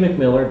shooting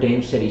McMiller,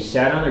 Dames said he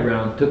sat on the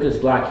ground, took his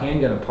Glock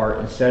handgun apart,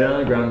 and set it on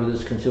the ground with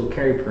his concealed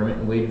carry permit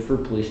and waited for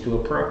police to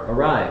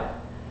arrive.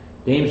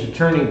 Dames'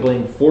 attorney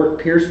blamed Fort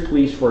Pierce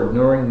police for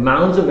ignoring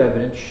mounds of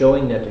evidence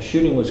showing that the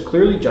shooting was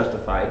clearly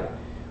justified,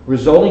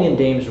 resulting in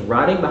Dames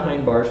rotting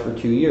behind bars for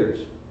 2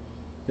 years.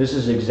 This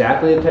is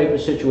exactly the type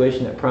of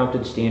situation that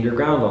prompted stand your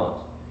ground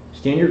laws.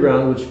 Stand your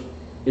ground, which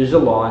is a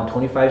law in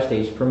 25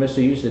 states, permits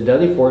the use of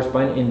deadly force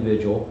by an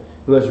individual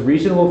who has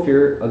reasonable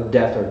fear of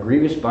death or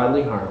grievous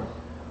bodily harm,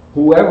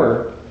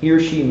 whoever he or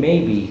she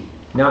may be,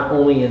 not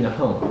only in the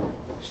home.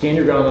 Stand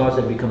your ground laws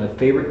have become a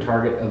favorite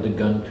target of the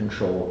gun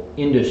control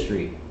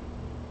industry.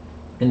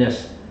 In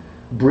this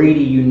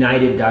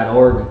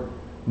BradyUnited.org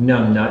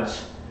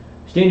numbnuts,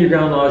 stand your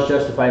ground laws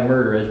justify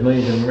murder as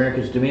millions of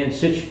Americans demand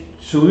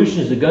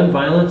solutions to gun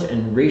violence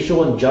and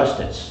racial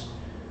injustice.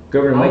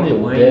 Governor Mike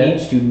DeWine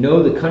needs to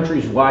know the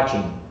country's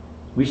watching.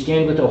 We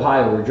stand with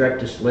Ohio, reject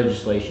this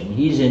legislation.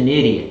 He's an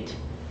idiot.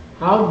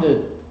 How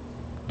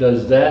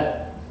does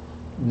that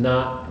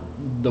not,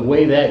 the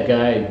way that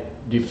guy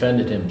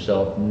defended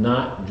himself,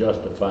 not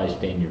justify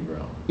stand your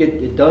ground?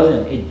 It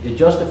doesn't. It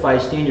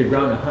justifies stand your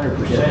ground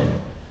 100%.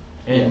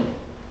 And,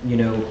 you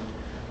know,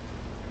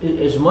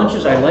 as much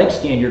as I like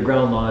stand your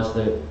ground laws,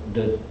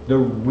 the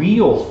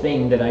real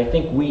thing that I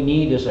think we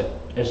need as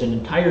an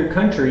entire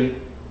country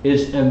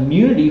is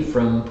immunity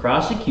from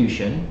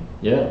prosecution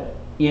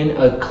in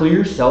a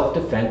clear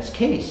self-defense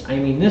case. I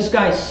mean, this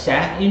guy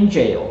sat in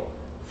jail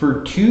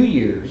for 2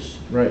 years.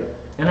 Right.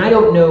 And I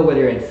don't know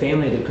whether he had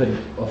family that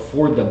couldn't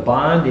afford the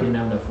bond, they didn't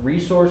have enough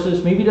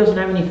resources, maybe he doesn't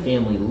have any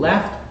family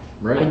left.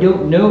 Right. I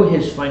don't know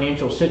his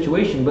financial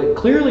situation, but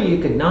clearly he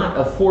could not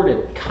afford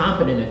a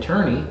competent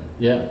attorney.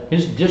 Yeah.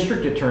 His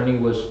district attorney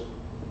was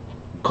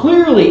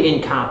clearly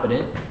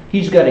incompetent.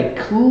 He's got a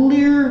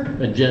clear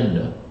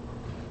agenda.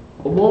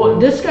 Well,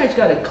 this guy's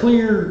got a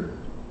clear,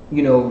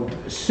 you know,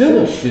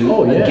 civil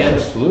suit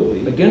against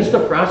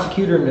the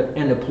prosecutor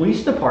and the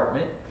police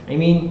department. I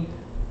mean,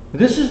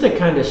 this is the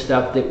kind of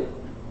stuff that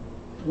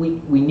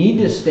we need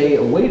to stay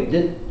away.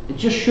 It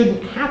just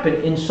shouldn't happen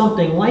in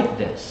something like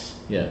this.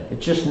 Yeah.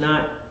 It's just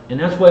not, and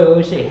that's why I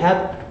always say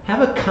have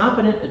a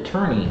competent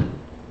attorney.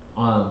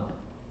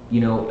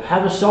 You know,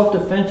 have a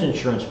self-defense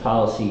insurance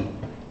policy.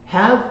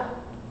 Have,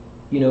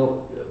 you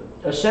know,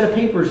 a set of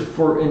papers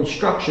for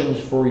instructions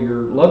for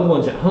your loved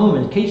ones at home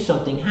in case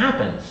something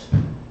happens.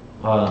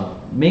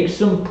 Make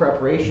some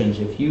preparations.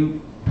 If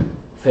you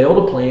fail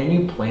to plan,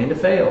 you plan to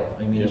fail.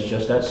 I mean, it's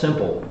just that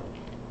simple.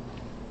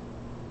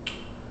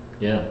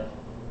 Yeah.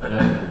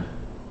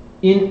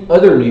 In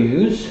other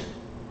news,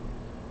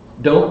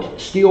 don't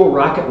steal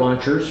rocket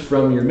launchers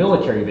from your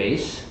military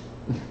base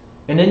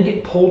and then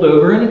get pulled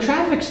over in a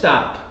traffic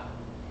stop.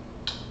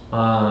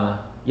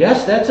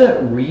 Yes, that's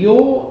a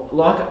real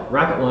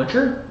rocket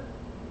launcher.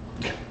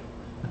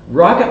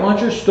 Rocket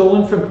launcher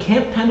stolen from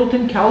Camp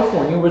Pendleton,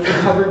 California was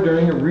recovered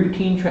during a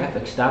routine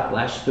traffic stop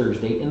last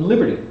Thursday in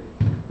Liberty.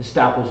 The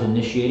stop was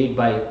initiated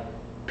by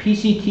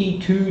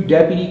PCT-2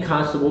 Deputy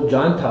Constable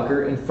John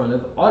Tucker in front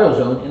of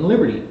AutoZone in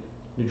Liberty.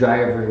 The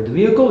driver of the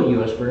vehicle, a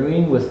U.S.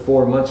 Marine with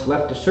 4 months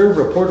left to serve,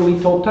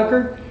 reportedly told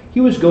Tucker he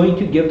was going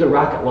to give the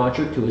rocket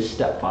launcher to his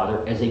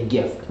stepfather as a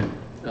gift.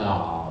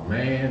 Oh,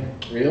 man.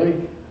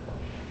 Really?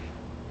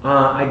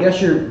 I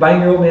guess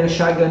buying your old man a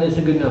shotgun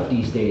isn't good enough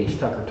these days,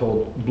 Tucker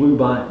told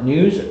Bluebonnet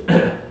News.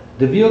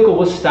 The vehicle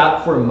was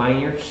stopped for a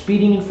minor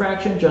speeding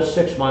infraction just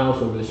 6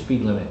 miles over the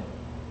speed limit.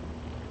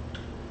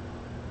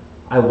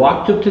 I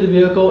walked up to the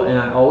vehicle and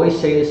I always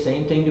say the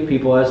same thing to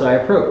people as I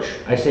approach.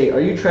 I say,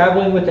 are you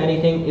traveling with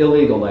anything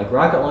illegal like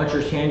rocket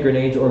launchers, hand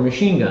grenades, or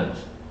machine guns?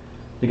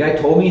 The guy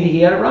told me that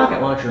he had a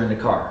rocket launcher in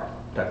the car,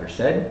 Tucker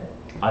said.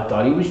 I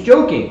thought he was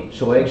joking,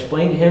 so I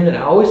explained to him that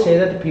I always say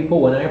that to people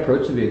when I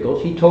approach the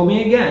vehicles. He told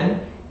me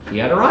again he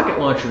had a rocket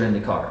launcher in the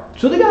car.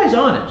 So the guy's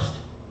honest.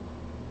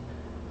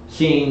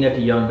 Seeing that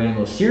the young man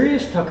was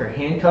serious, Tucker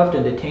handcuffed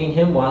and detained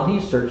him while he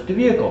searched the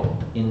vehicle.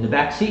 In the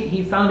back seat,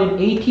 he found an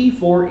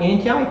AT-4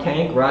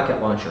 anti-tank rocket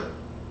launcher.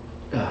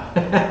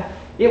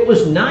 It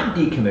was not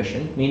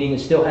decommissioned, meaning it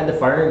still had the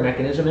firing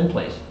mechanism in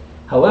place.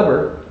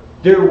 However,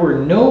 there were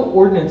no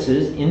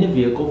ordnances in the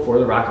vehicle for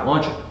the rocket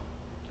launcher,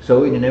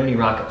 so he didn't have any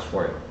rockets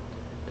for it.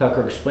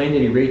 Tucker explained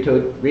that he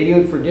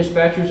radioed for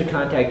dispatchers to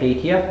contact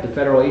ATF, the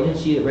federal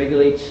agency that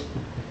regulates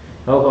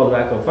alcohol,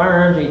 tobacco,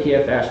 firearms.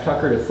 ATF asked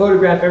Tucker to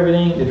photograph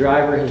everything, the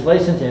driver, his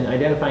license, and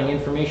identifying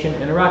information,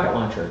 and a rocket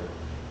launcher.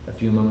 A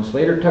few moments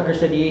later, Tucker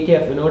said the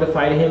ATF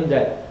notified him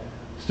that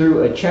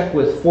Through a check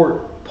with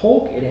Fort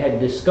Polk, it had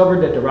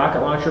discovered that the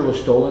rocket launcher was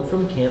stolen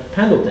from Camp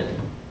Pendleton.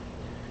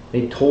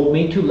 They told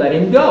me to let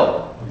him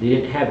go. They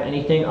didn't have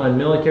anything on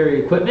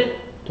military equipment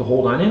to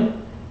hold on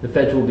him. The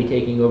feds will be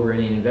taking over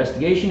any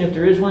investigation if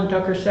there is one,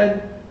 Tucker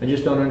said. I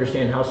just don't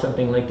understand how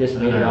something like this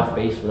made it off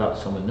base without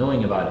someone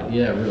knowing about it.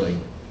 Yeah, really.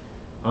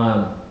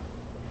 And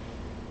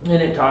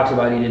it talks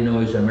about he didn't know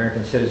he was an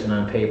American citizen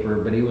on paper,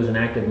 but he was an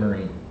active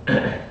Marine.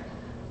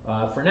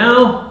 For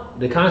now,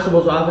 the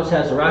constable's office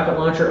has the rocket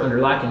launcher under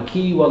lock and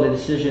key while the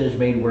decision is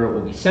made where it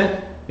will be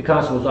sent. The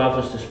constable's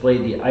office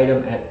displayed the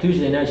item at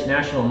Tuesday night's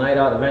National Night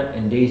Out event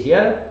in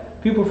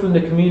Daisietta. People from the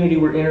community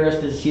were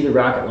interested to see the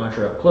rocket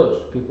launcher up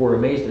close. People were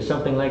amazed that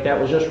something like that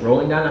was just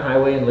rolling down a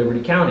highway in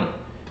Liberty County.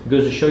 It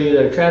goes to show you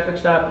that a traffic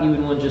stop,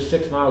 even when just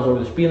 6 miles over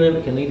the speed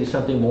limit, can lead to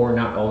something more,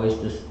 not always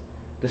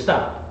the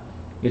stop.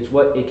 It's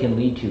what it can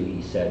lead to,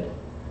 he said.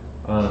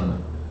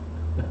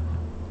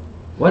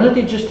 Why don't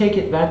they just take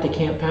it back to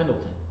Camp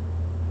Pendleton?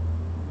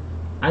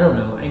 I don't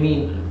know. I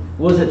mean,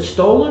 was it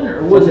stolen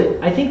or was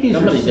it? I think these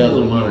Somebody are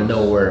doesn't want to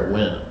know where it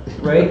went.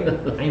 right?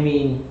 I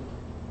mean,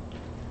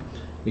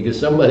 because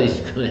somebody's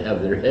going to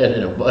have their head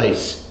in a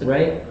vice.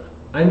 right?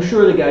 I'm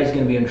sure the guy's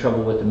going to be in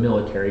trouble with the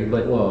military,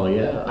 but Well,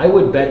 yeah. I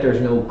would bet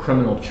there's no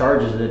criminal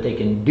charges that they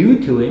can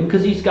do to him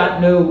because he's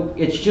got no.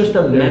 It's just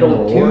a metal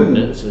no tube.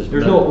 ordinance.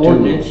 There's no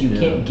ordinance. You Yeah.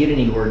 can't get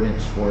any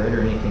ordinance for it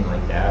or anything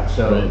like that.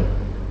 So, Right.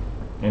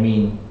 I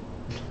mean,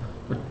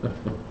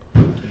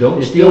 don't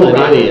You're steal still an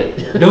rocket.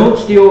 idiot. Don't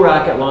steal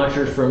rocket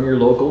launchers from your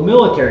local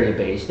military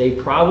base. They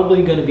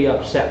probably going to be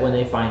upset when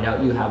they find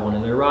out you have one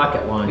of their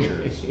rocket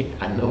launchers.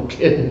 I'm no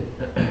kidding.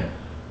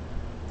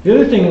 The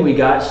other thing that we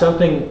got,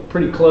 something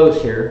pretty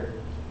close here,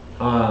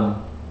 and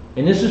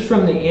this is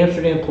from the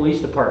Amsterdam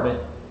Police Department.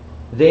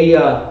 They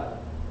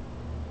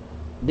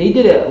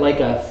did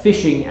a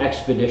fishing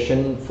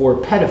expedition for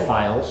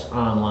pedophiles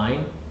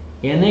online,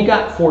 and they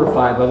got 4 or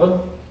 5 of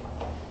them.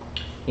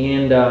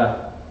 And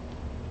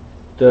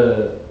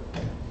the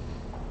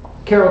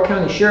Carroll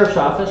County Sheriff's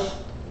Office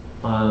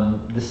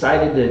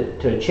decided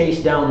to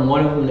chase down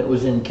one of them that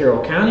was in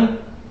Carroll County.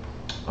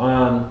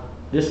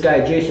 This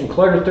guy, Jason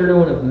Clutter,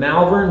 31 of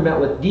Malvern, met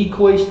with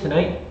decoys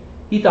tonight.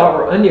 He thought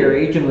were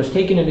underage and was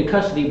taken into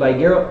custody by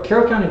Carroll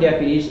County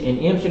deputies and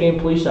Amsterdam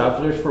police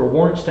officers for a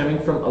warrant stemming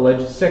from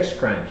alleged sex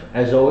crimes.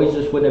 As always,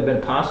 this wouldn't have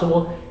been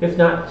possible if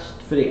not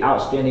for the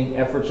outstanding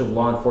efforts of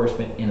law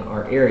enforcement in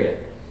our area.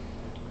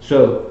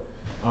 So,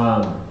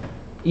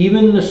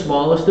 even the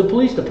smallest of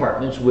police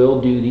departments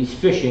will do these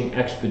fishing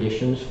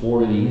expeditions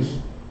for these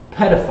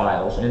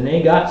pedophiles. And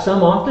they got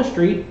some off the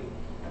street,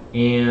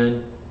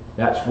 and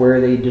that's where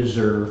they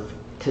deserve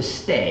to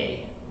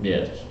stay.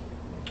 Yes.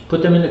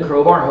 Put them in the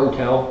Crowbar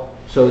Hotel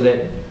so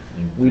that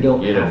we don't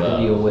Forget have about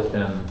to deal it. with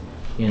them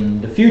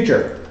in the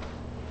future.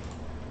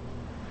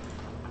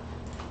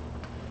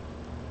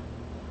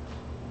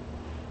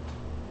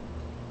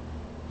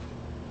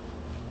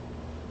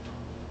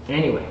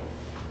 Anyway,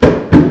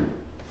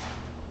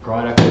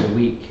 product of the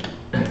week.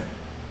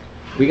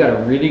 We got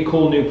a really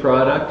cool new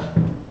product.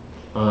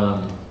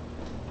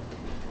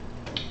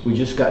 We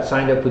just got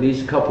signed up with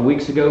these a couple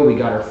weeks ago. We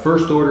got our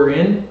first order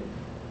in.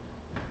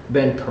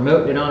 Been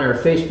promoting it on our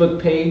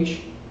Facebook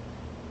page.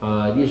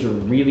 These are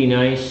really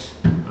nice.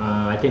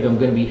 I think I'm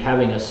going to be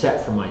having a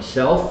set for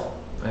myself.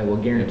 I will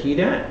guarantee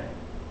that.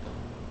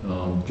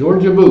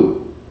 Georgia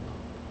Boot.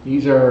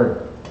 These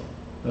are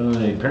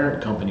a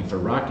parent company for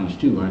Rockies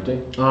too, aren't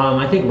they?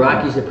 I think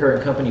Rocky's the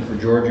parent company for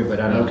Georgia, but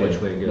I don't know Okay.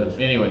 which way it goes.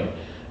 But anyway,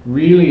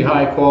 really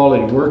high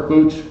quality work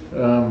boots.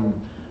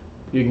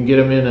 You can get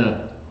them in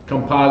a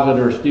composite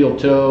or steel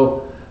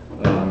toe.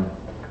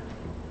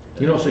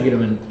 You can also get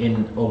them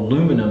in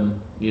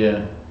aluminum.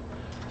 Yeah.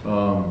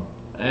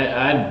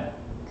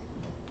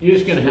 You're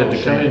just gonna have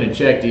to come in and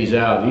check these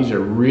out. These are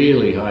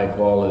really high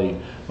quality.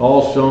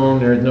 All sewn.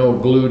 There's no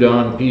glued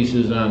on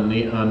pieces on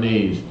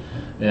these.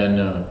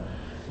 And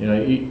you know,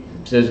 it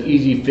says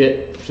easy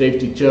fit,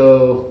 safety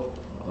toe.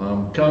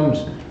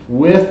 Comes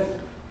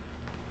with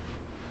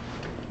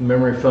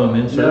Memory foam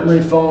inserts.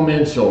 memory foam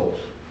insoles.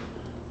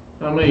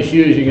 How many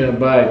shoes you gonna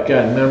buy? It's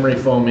got memory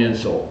foam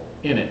insole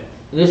in it.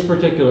 This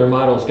particular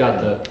model's got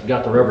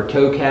the rubber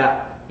toe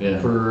cap Yeah.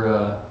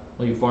 for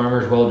all you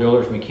farmers, well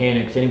drillers,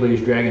 mechanics, anybody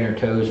who's dragging their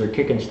toes or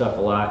kicking stuff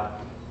a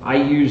lot. I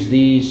use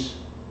these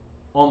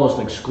almost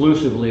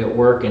exclusively at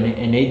work, and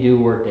they do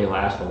work. They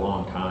last a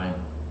long time.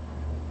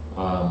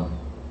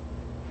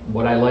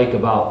 What I like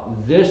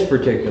about this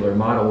particular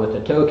model with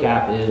the toe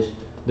cap is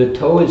the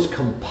toe is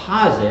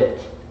composite.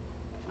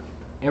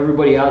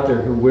 Everybody out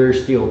there who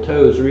wears steel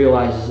toes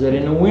realizes that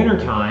in the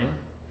wintertime,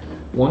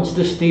 once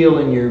the steel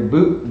in your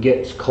boot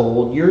gets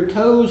cold, your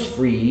toes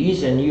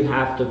freeze and you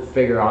have to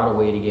figure out a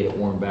way to get it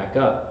warmed back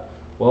up.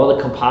 Well,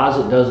 the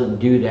composite doesn't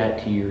do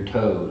that to your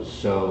toes.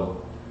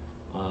 So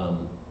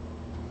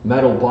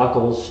metal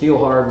buckles, steel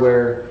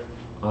hardware,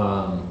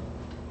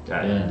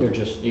 they're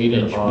just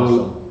 8-inch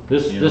awesome. boot.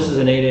 This is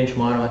an 8-inch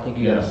model. I think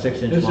you got a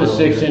 6-inch This model. is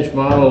a 6-inch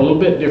model, a little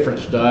bit different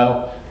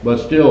style, but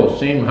still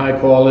same high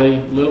quality,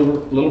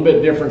 little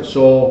bit different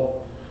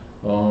sole.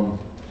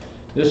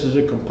 This is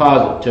a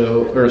composite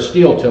toe, or a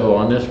steel toe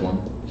on this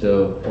one.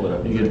 So Hold it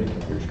up.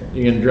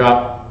 you can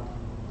drop,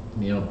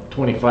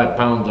 25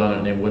 pounds on it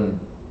and it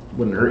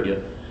wouldn't hurt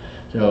you.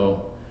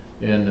 So,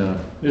 and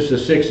this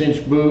is a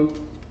 6-inch boot.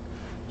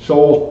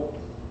 Sole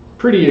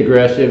pretty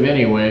aggressive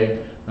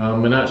anyway,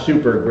 but not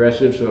super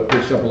aggressive, so it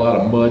picks up a lot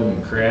of mud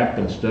and crap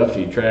and stuff.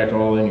 You track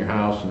all in your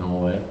house and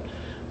all that.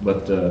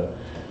 But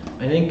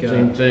I think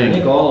same thing. I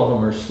think all of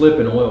them are slip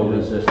and oil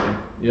resistant.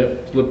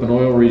 Yep, slip and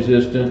oil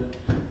resistant.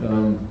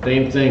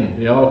 Same thing.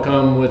 They all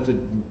come with the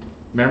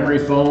memory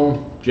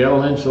foam,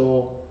 gel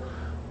insole,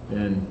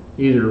 and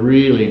these are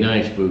really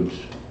nice boots.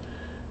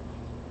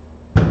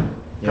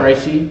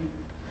 Pricey,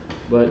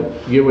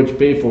 but you get what you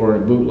pay for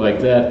in a boot like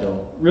that,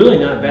 though. Really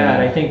not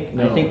bad. I think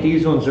No.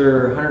 these ones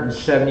are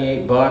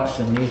 178 bucks,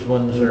 and these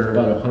ones are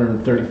About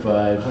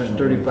 135.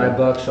 135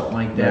 bucks, something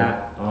like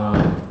that.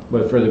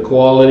 But for the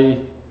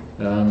quality,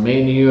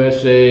 made in the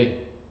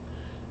USA,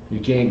 you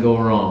can't go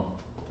wrong.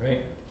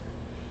 Right.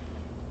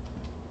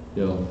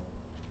 So,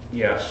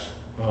 Yes.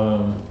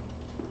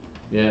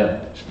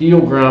 yeah,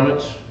 steel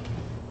grommets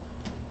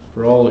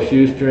for all the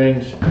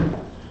shoestrings.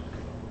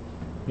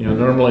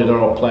 Normally they're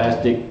all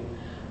plastic.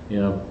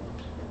 You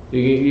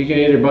can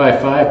either buy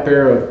 5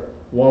 pair of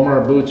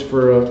Walmart boots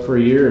for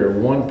a year, or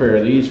 1 pair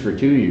of these for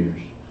 2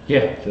 years.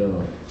 Yeah.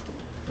 So,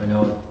 I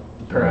know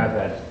the pair I've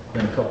had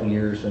been a couple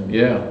years, and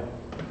yeah,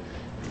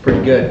 it's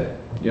pretty good.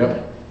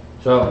 yep.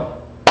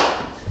 So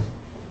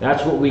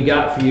that's what we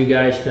got for you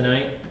guys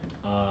tonight.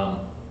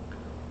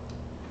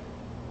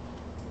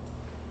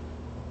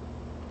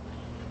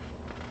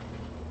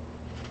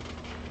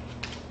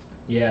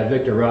 Yeah,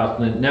 Victor Roth,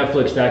 the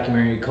Netflix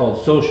documentary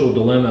called Social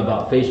Dilemma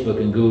about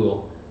Facebook and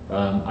Google.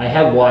 I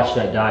have watched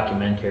that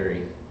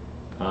documentary.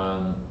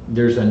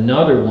 There's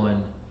another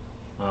one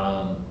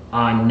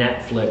on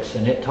Netflix,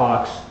 and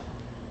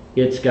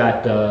it's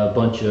got a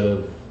bunch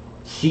of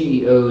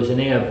CEOs, and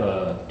they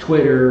have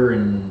Twitter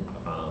and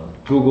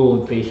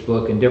Google and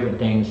Facebook and different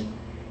things.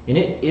 And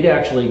it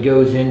actually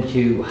goes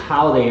into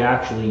how they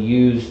actually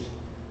used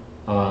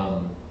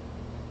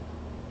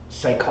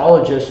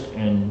psychologists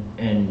and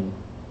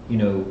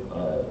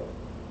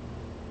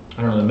I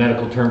don't know the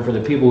medical term for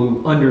the people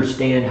who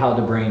understand how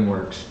the brain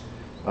works.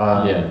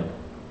 Yeah.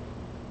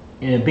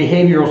 And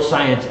behavioral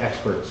science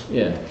experts.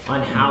 Yeah.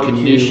 On how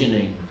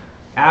conditioning. to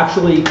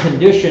actually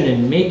condition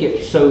and make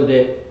it so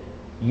that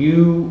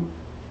your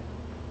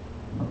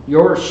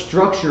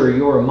structure,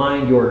 your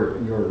mind,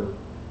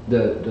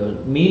 the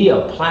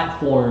media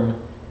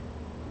platform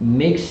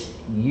makes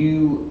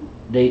you,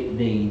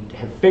 they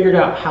have figured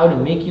out how to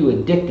make you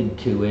addicted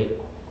to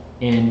it,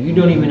 and you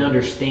don't even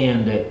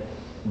understand that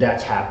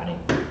that's happening.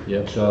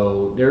 Yep.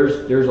 So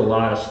there's a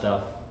lot of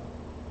stuff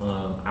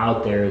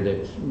out there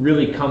that's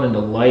really coming to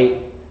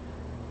light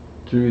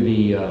through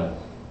the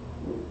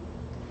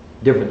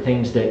different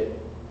things that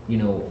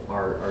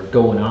are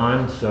going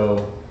on.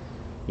 So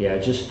yeah,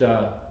 just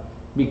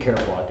be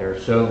careful out there.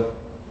 So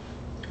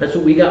that's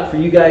what we got for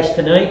you guys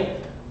tonight.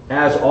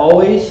 As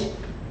always,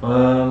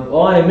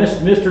 oh, I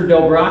missed Mr.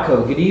 Del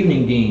Bracco. Good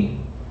evening, Dean.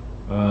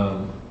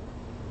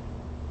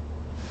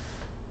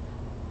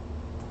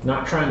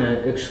 Not trying to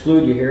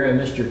exclude you here. I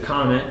missed your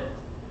comment.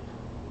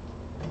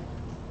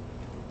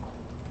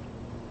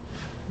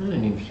 I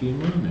didn't even see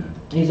him on there.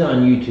 He's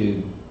on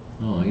YouTube.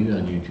 Oh, he's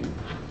on YouTube.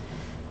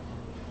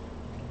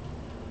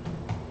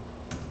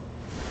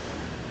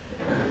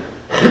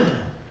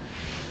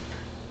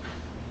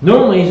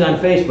 Normally he's on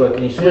Facebook,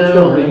 and he switched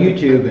over to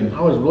YouTube, and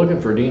I was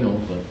looking for Dino,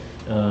 but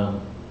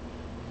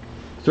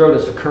throwed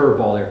us a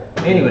curveball there.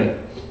 Anyway,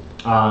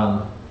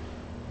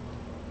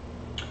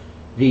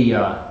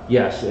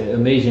 yes,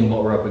 amazing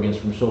what we're up against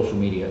from social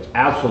media. It's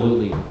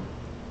absolutely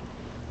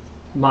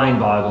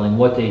mind-boggling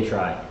what they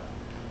try.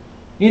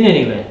 In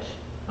any event,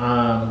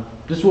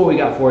 this is what we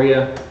got for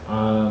you.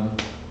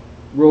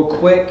 Real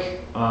quick,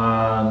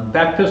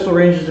 back pistol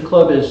ranges, the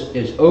club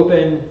is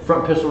open.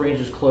 Front pistol range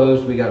is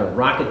closed. We got a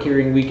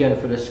rocketeering weekend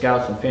for the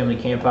scouts and family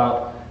camp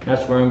out.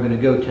 That's where I'm going to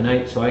go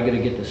tonight, so I got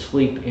to get to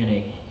sleep in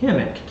a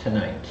hammock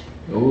tonight.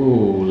 oh,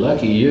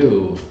 lucky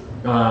you.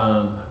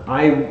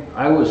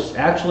 I was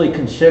actually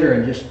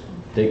considering just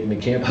Taking the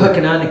camper.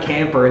 hooking on the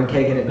camper and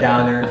taking it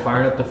down there and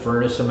firing up the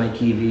furnace on my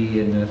TV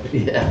and the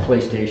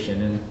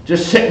PlayStation and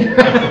just sitting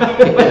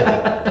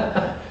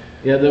around.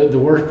 Yeah, the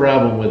worst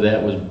problem with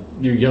that was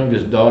your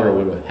youngest daughter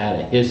would have had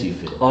a hissy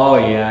fit. Oh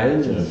yeah,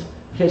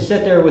 just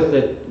sit there with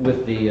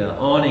the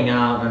awning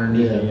out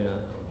underneath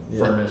the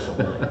furnace.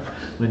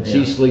 When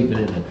she's sleeping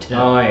in a tent.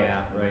 Oh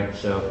yeah, right.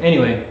 So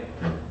anyway,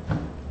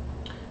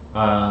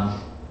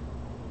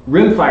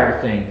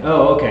 rimfire thing.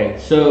 Oh okay.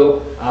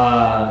 So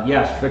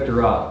yes, Victor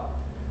Roth.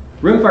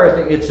 Rimfire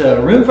thing. It's a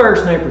rimfire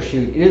sniper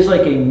shoot. It is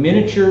like a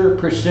miniature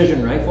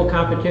precision rifle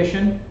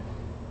competition.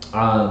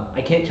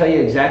 I can't tell you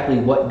exactly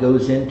what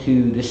goes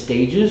into the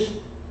stages.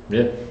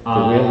 Yeah,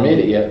 'cause we haven't made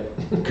it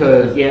yet.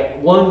 Because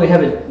one, we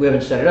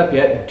haven't set it up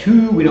yet.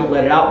 Two, we don't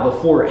let it out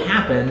before it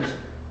happens.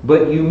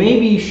 But you may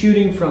be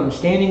shooting from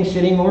standing,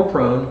 sitting, or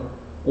prone,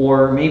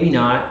 or maybe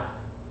not.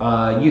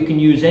 You can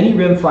use any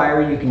rim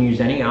fire, you can use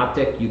any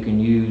optic, you can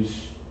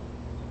use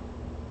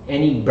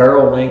any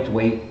barrel length,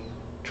 weight,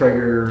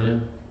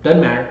 trigger,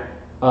 doesn't matter.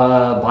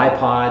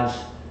 Bipods,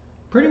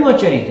 pretty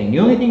much anything. The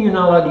only thing you're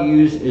not allowed to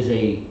use is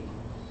a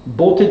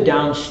bolted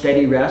down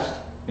steady rest,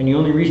 and the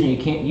only reason you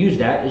can't use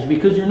that is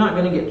because you're not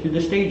going to get through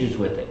the stages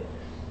with it.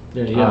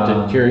 Yeah, you have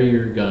to carry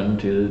your gun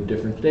to the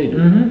different stages.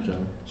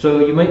 So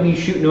you might be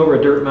shooting over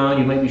a dirt mound,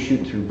 you might be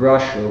shooting through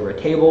brush, over a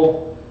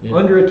table,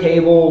 under a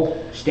table,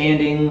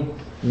 standing.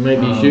 You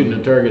might be shooting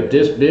a target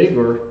this big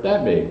or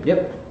that big.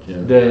 Yep.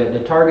 Yeah.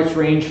 The targets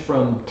range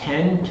from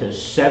 10 to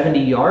 70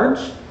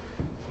 yards.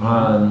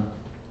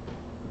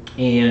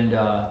 And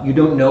you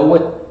don't know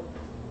what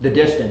the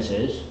distance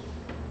is.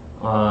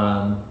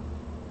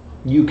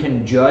 You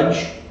can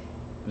judge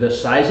the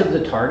size of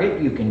the target.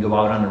 You can go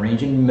out on the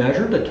range and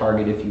measure the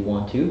target if you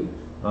want to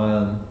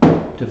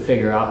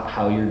figure out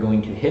how you're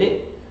going to hit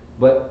it.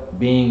 But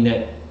being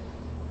that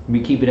we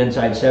keep it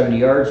inside 70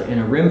 yards in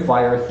a rim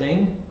fire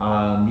thing,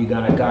 you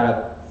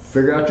gotta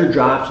figure out your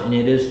drops, and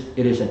it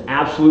is an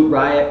absolute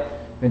riot.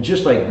 And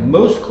just like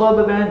most club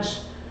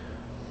events,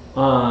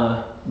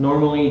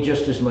 normally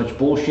just as much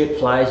bullshit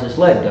flies as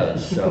lead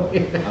does. So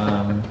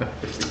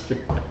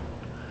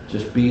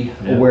just be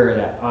aware of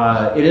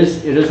that. It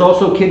is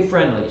also kid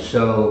friendly.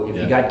 So if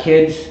you got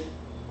kids,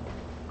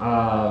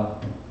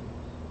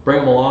 bring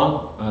them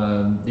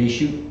along. They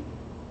shoot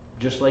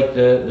just like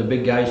the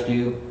big guys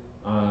do.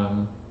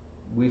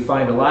 We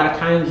find a lot of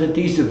times at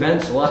these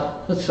events,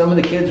 some of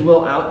the kids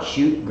will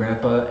outshoot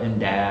grandpa and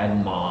dad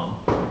and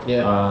mom.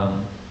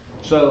 Yeah.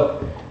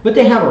 But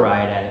they have a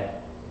riot at it.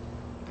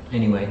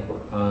 Anyway,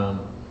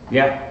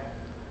 yeah.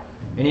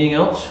 Anything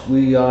else?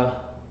 We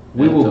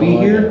will be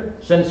here.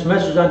 Send us a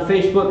message on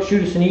Facebook.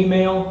 Shoot us an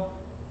email.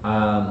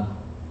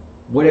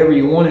 Whatever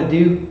you want to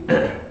do.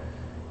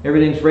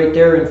 Everything's right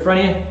there in front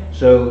of you.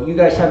 So you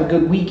guys have a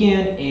good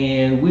weekend,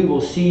 and we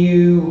will see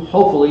you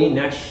hopefully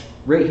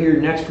right here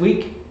next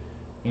week.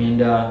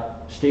 And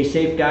stay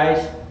safe,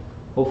 guys.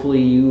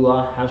 Hopefully you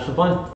have some fun.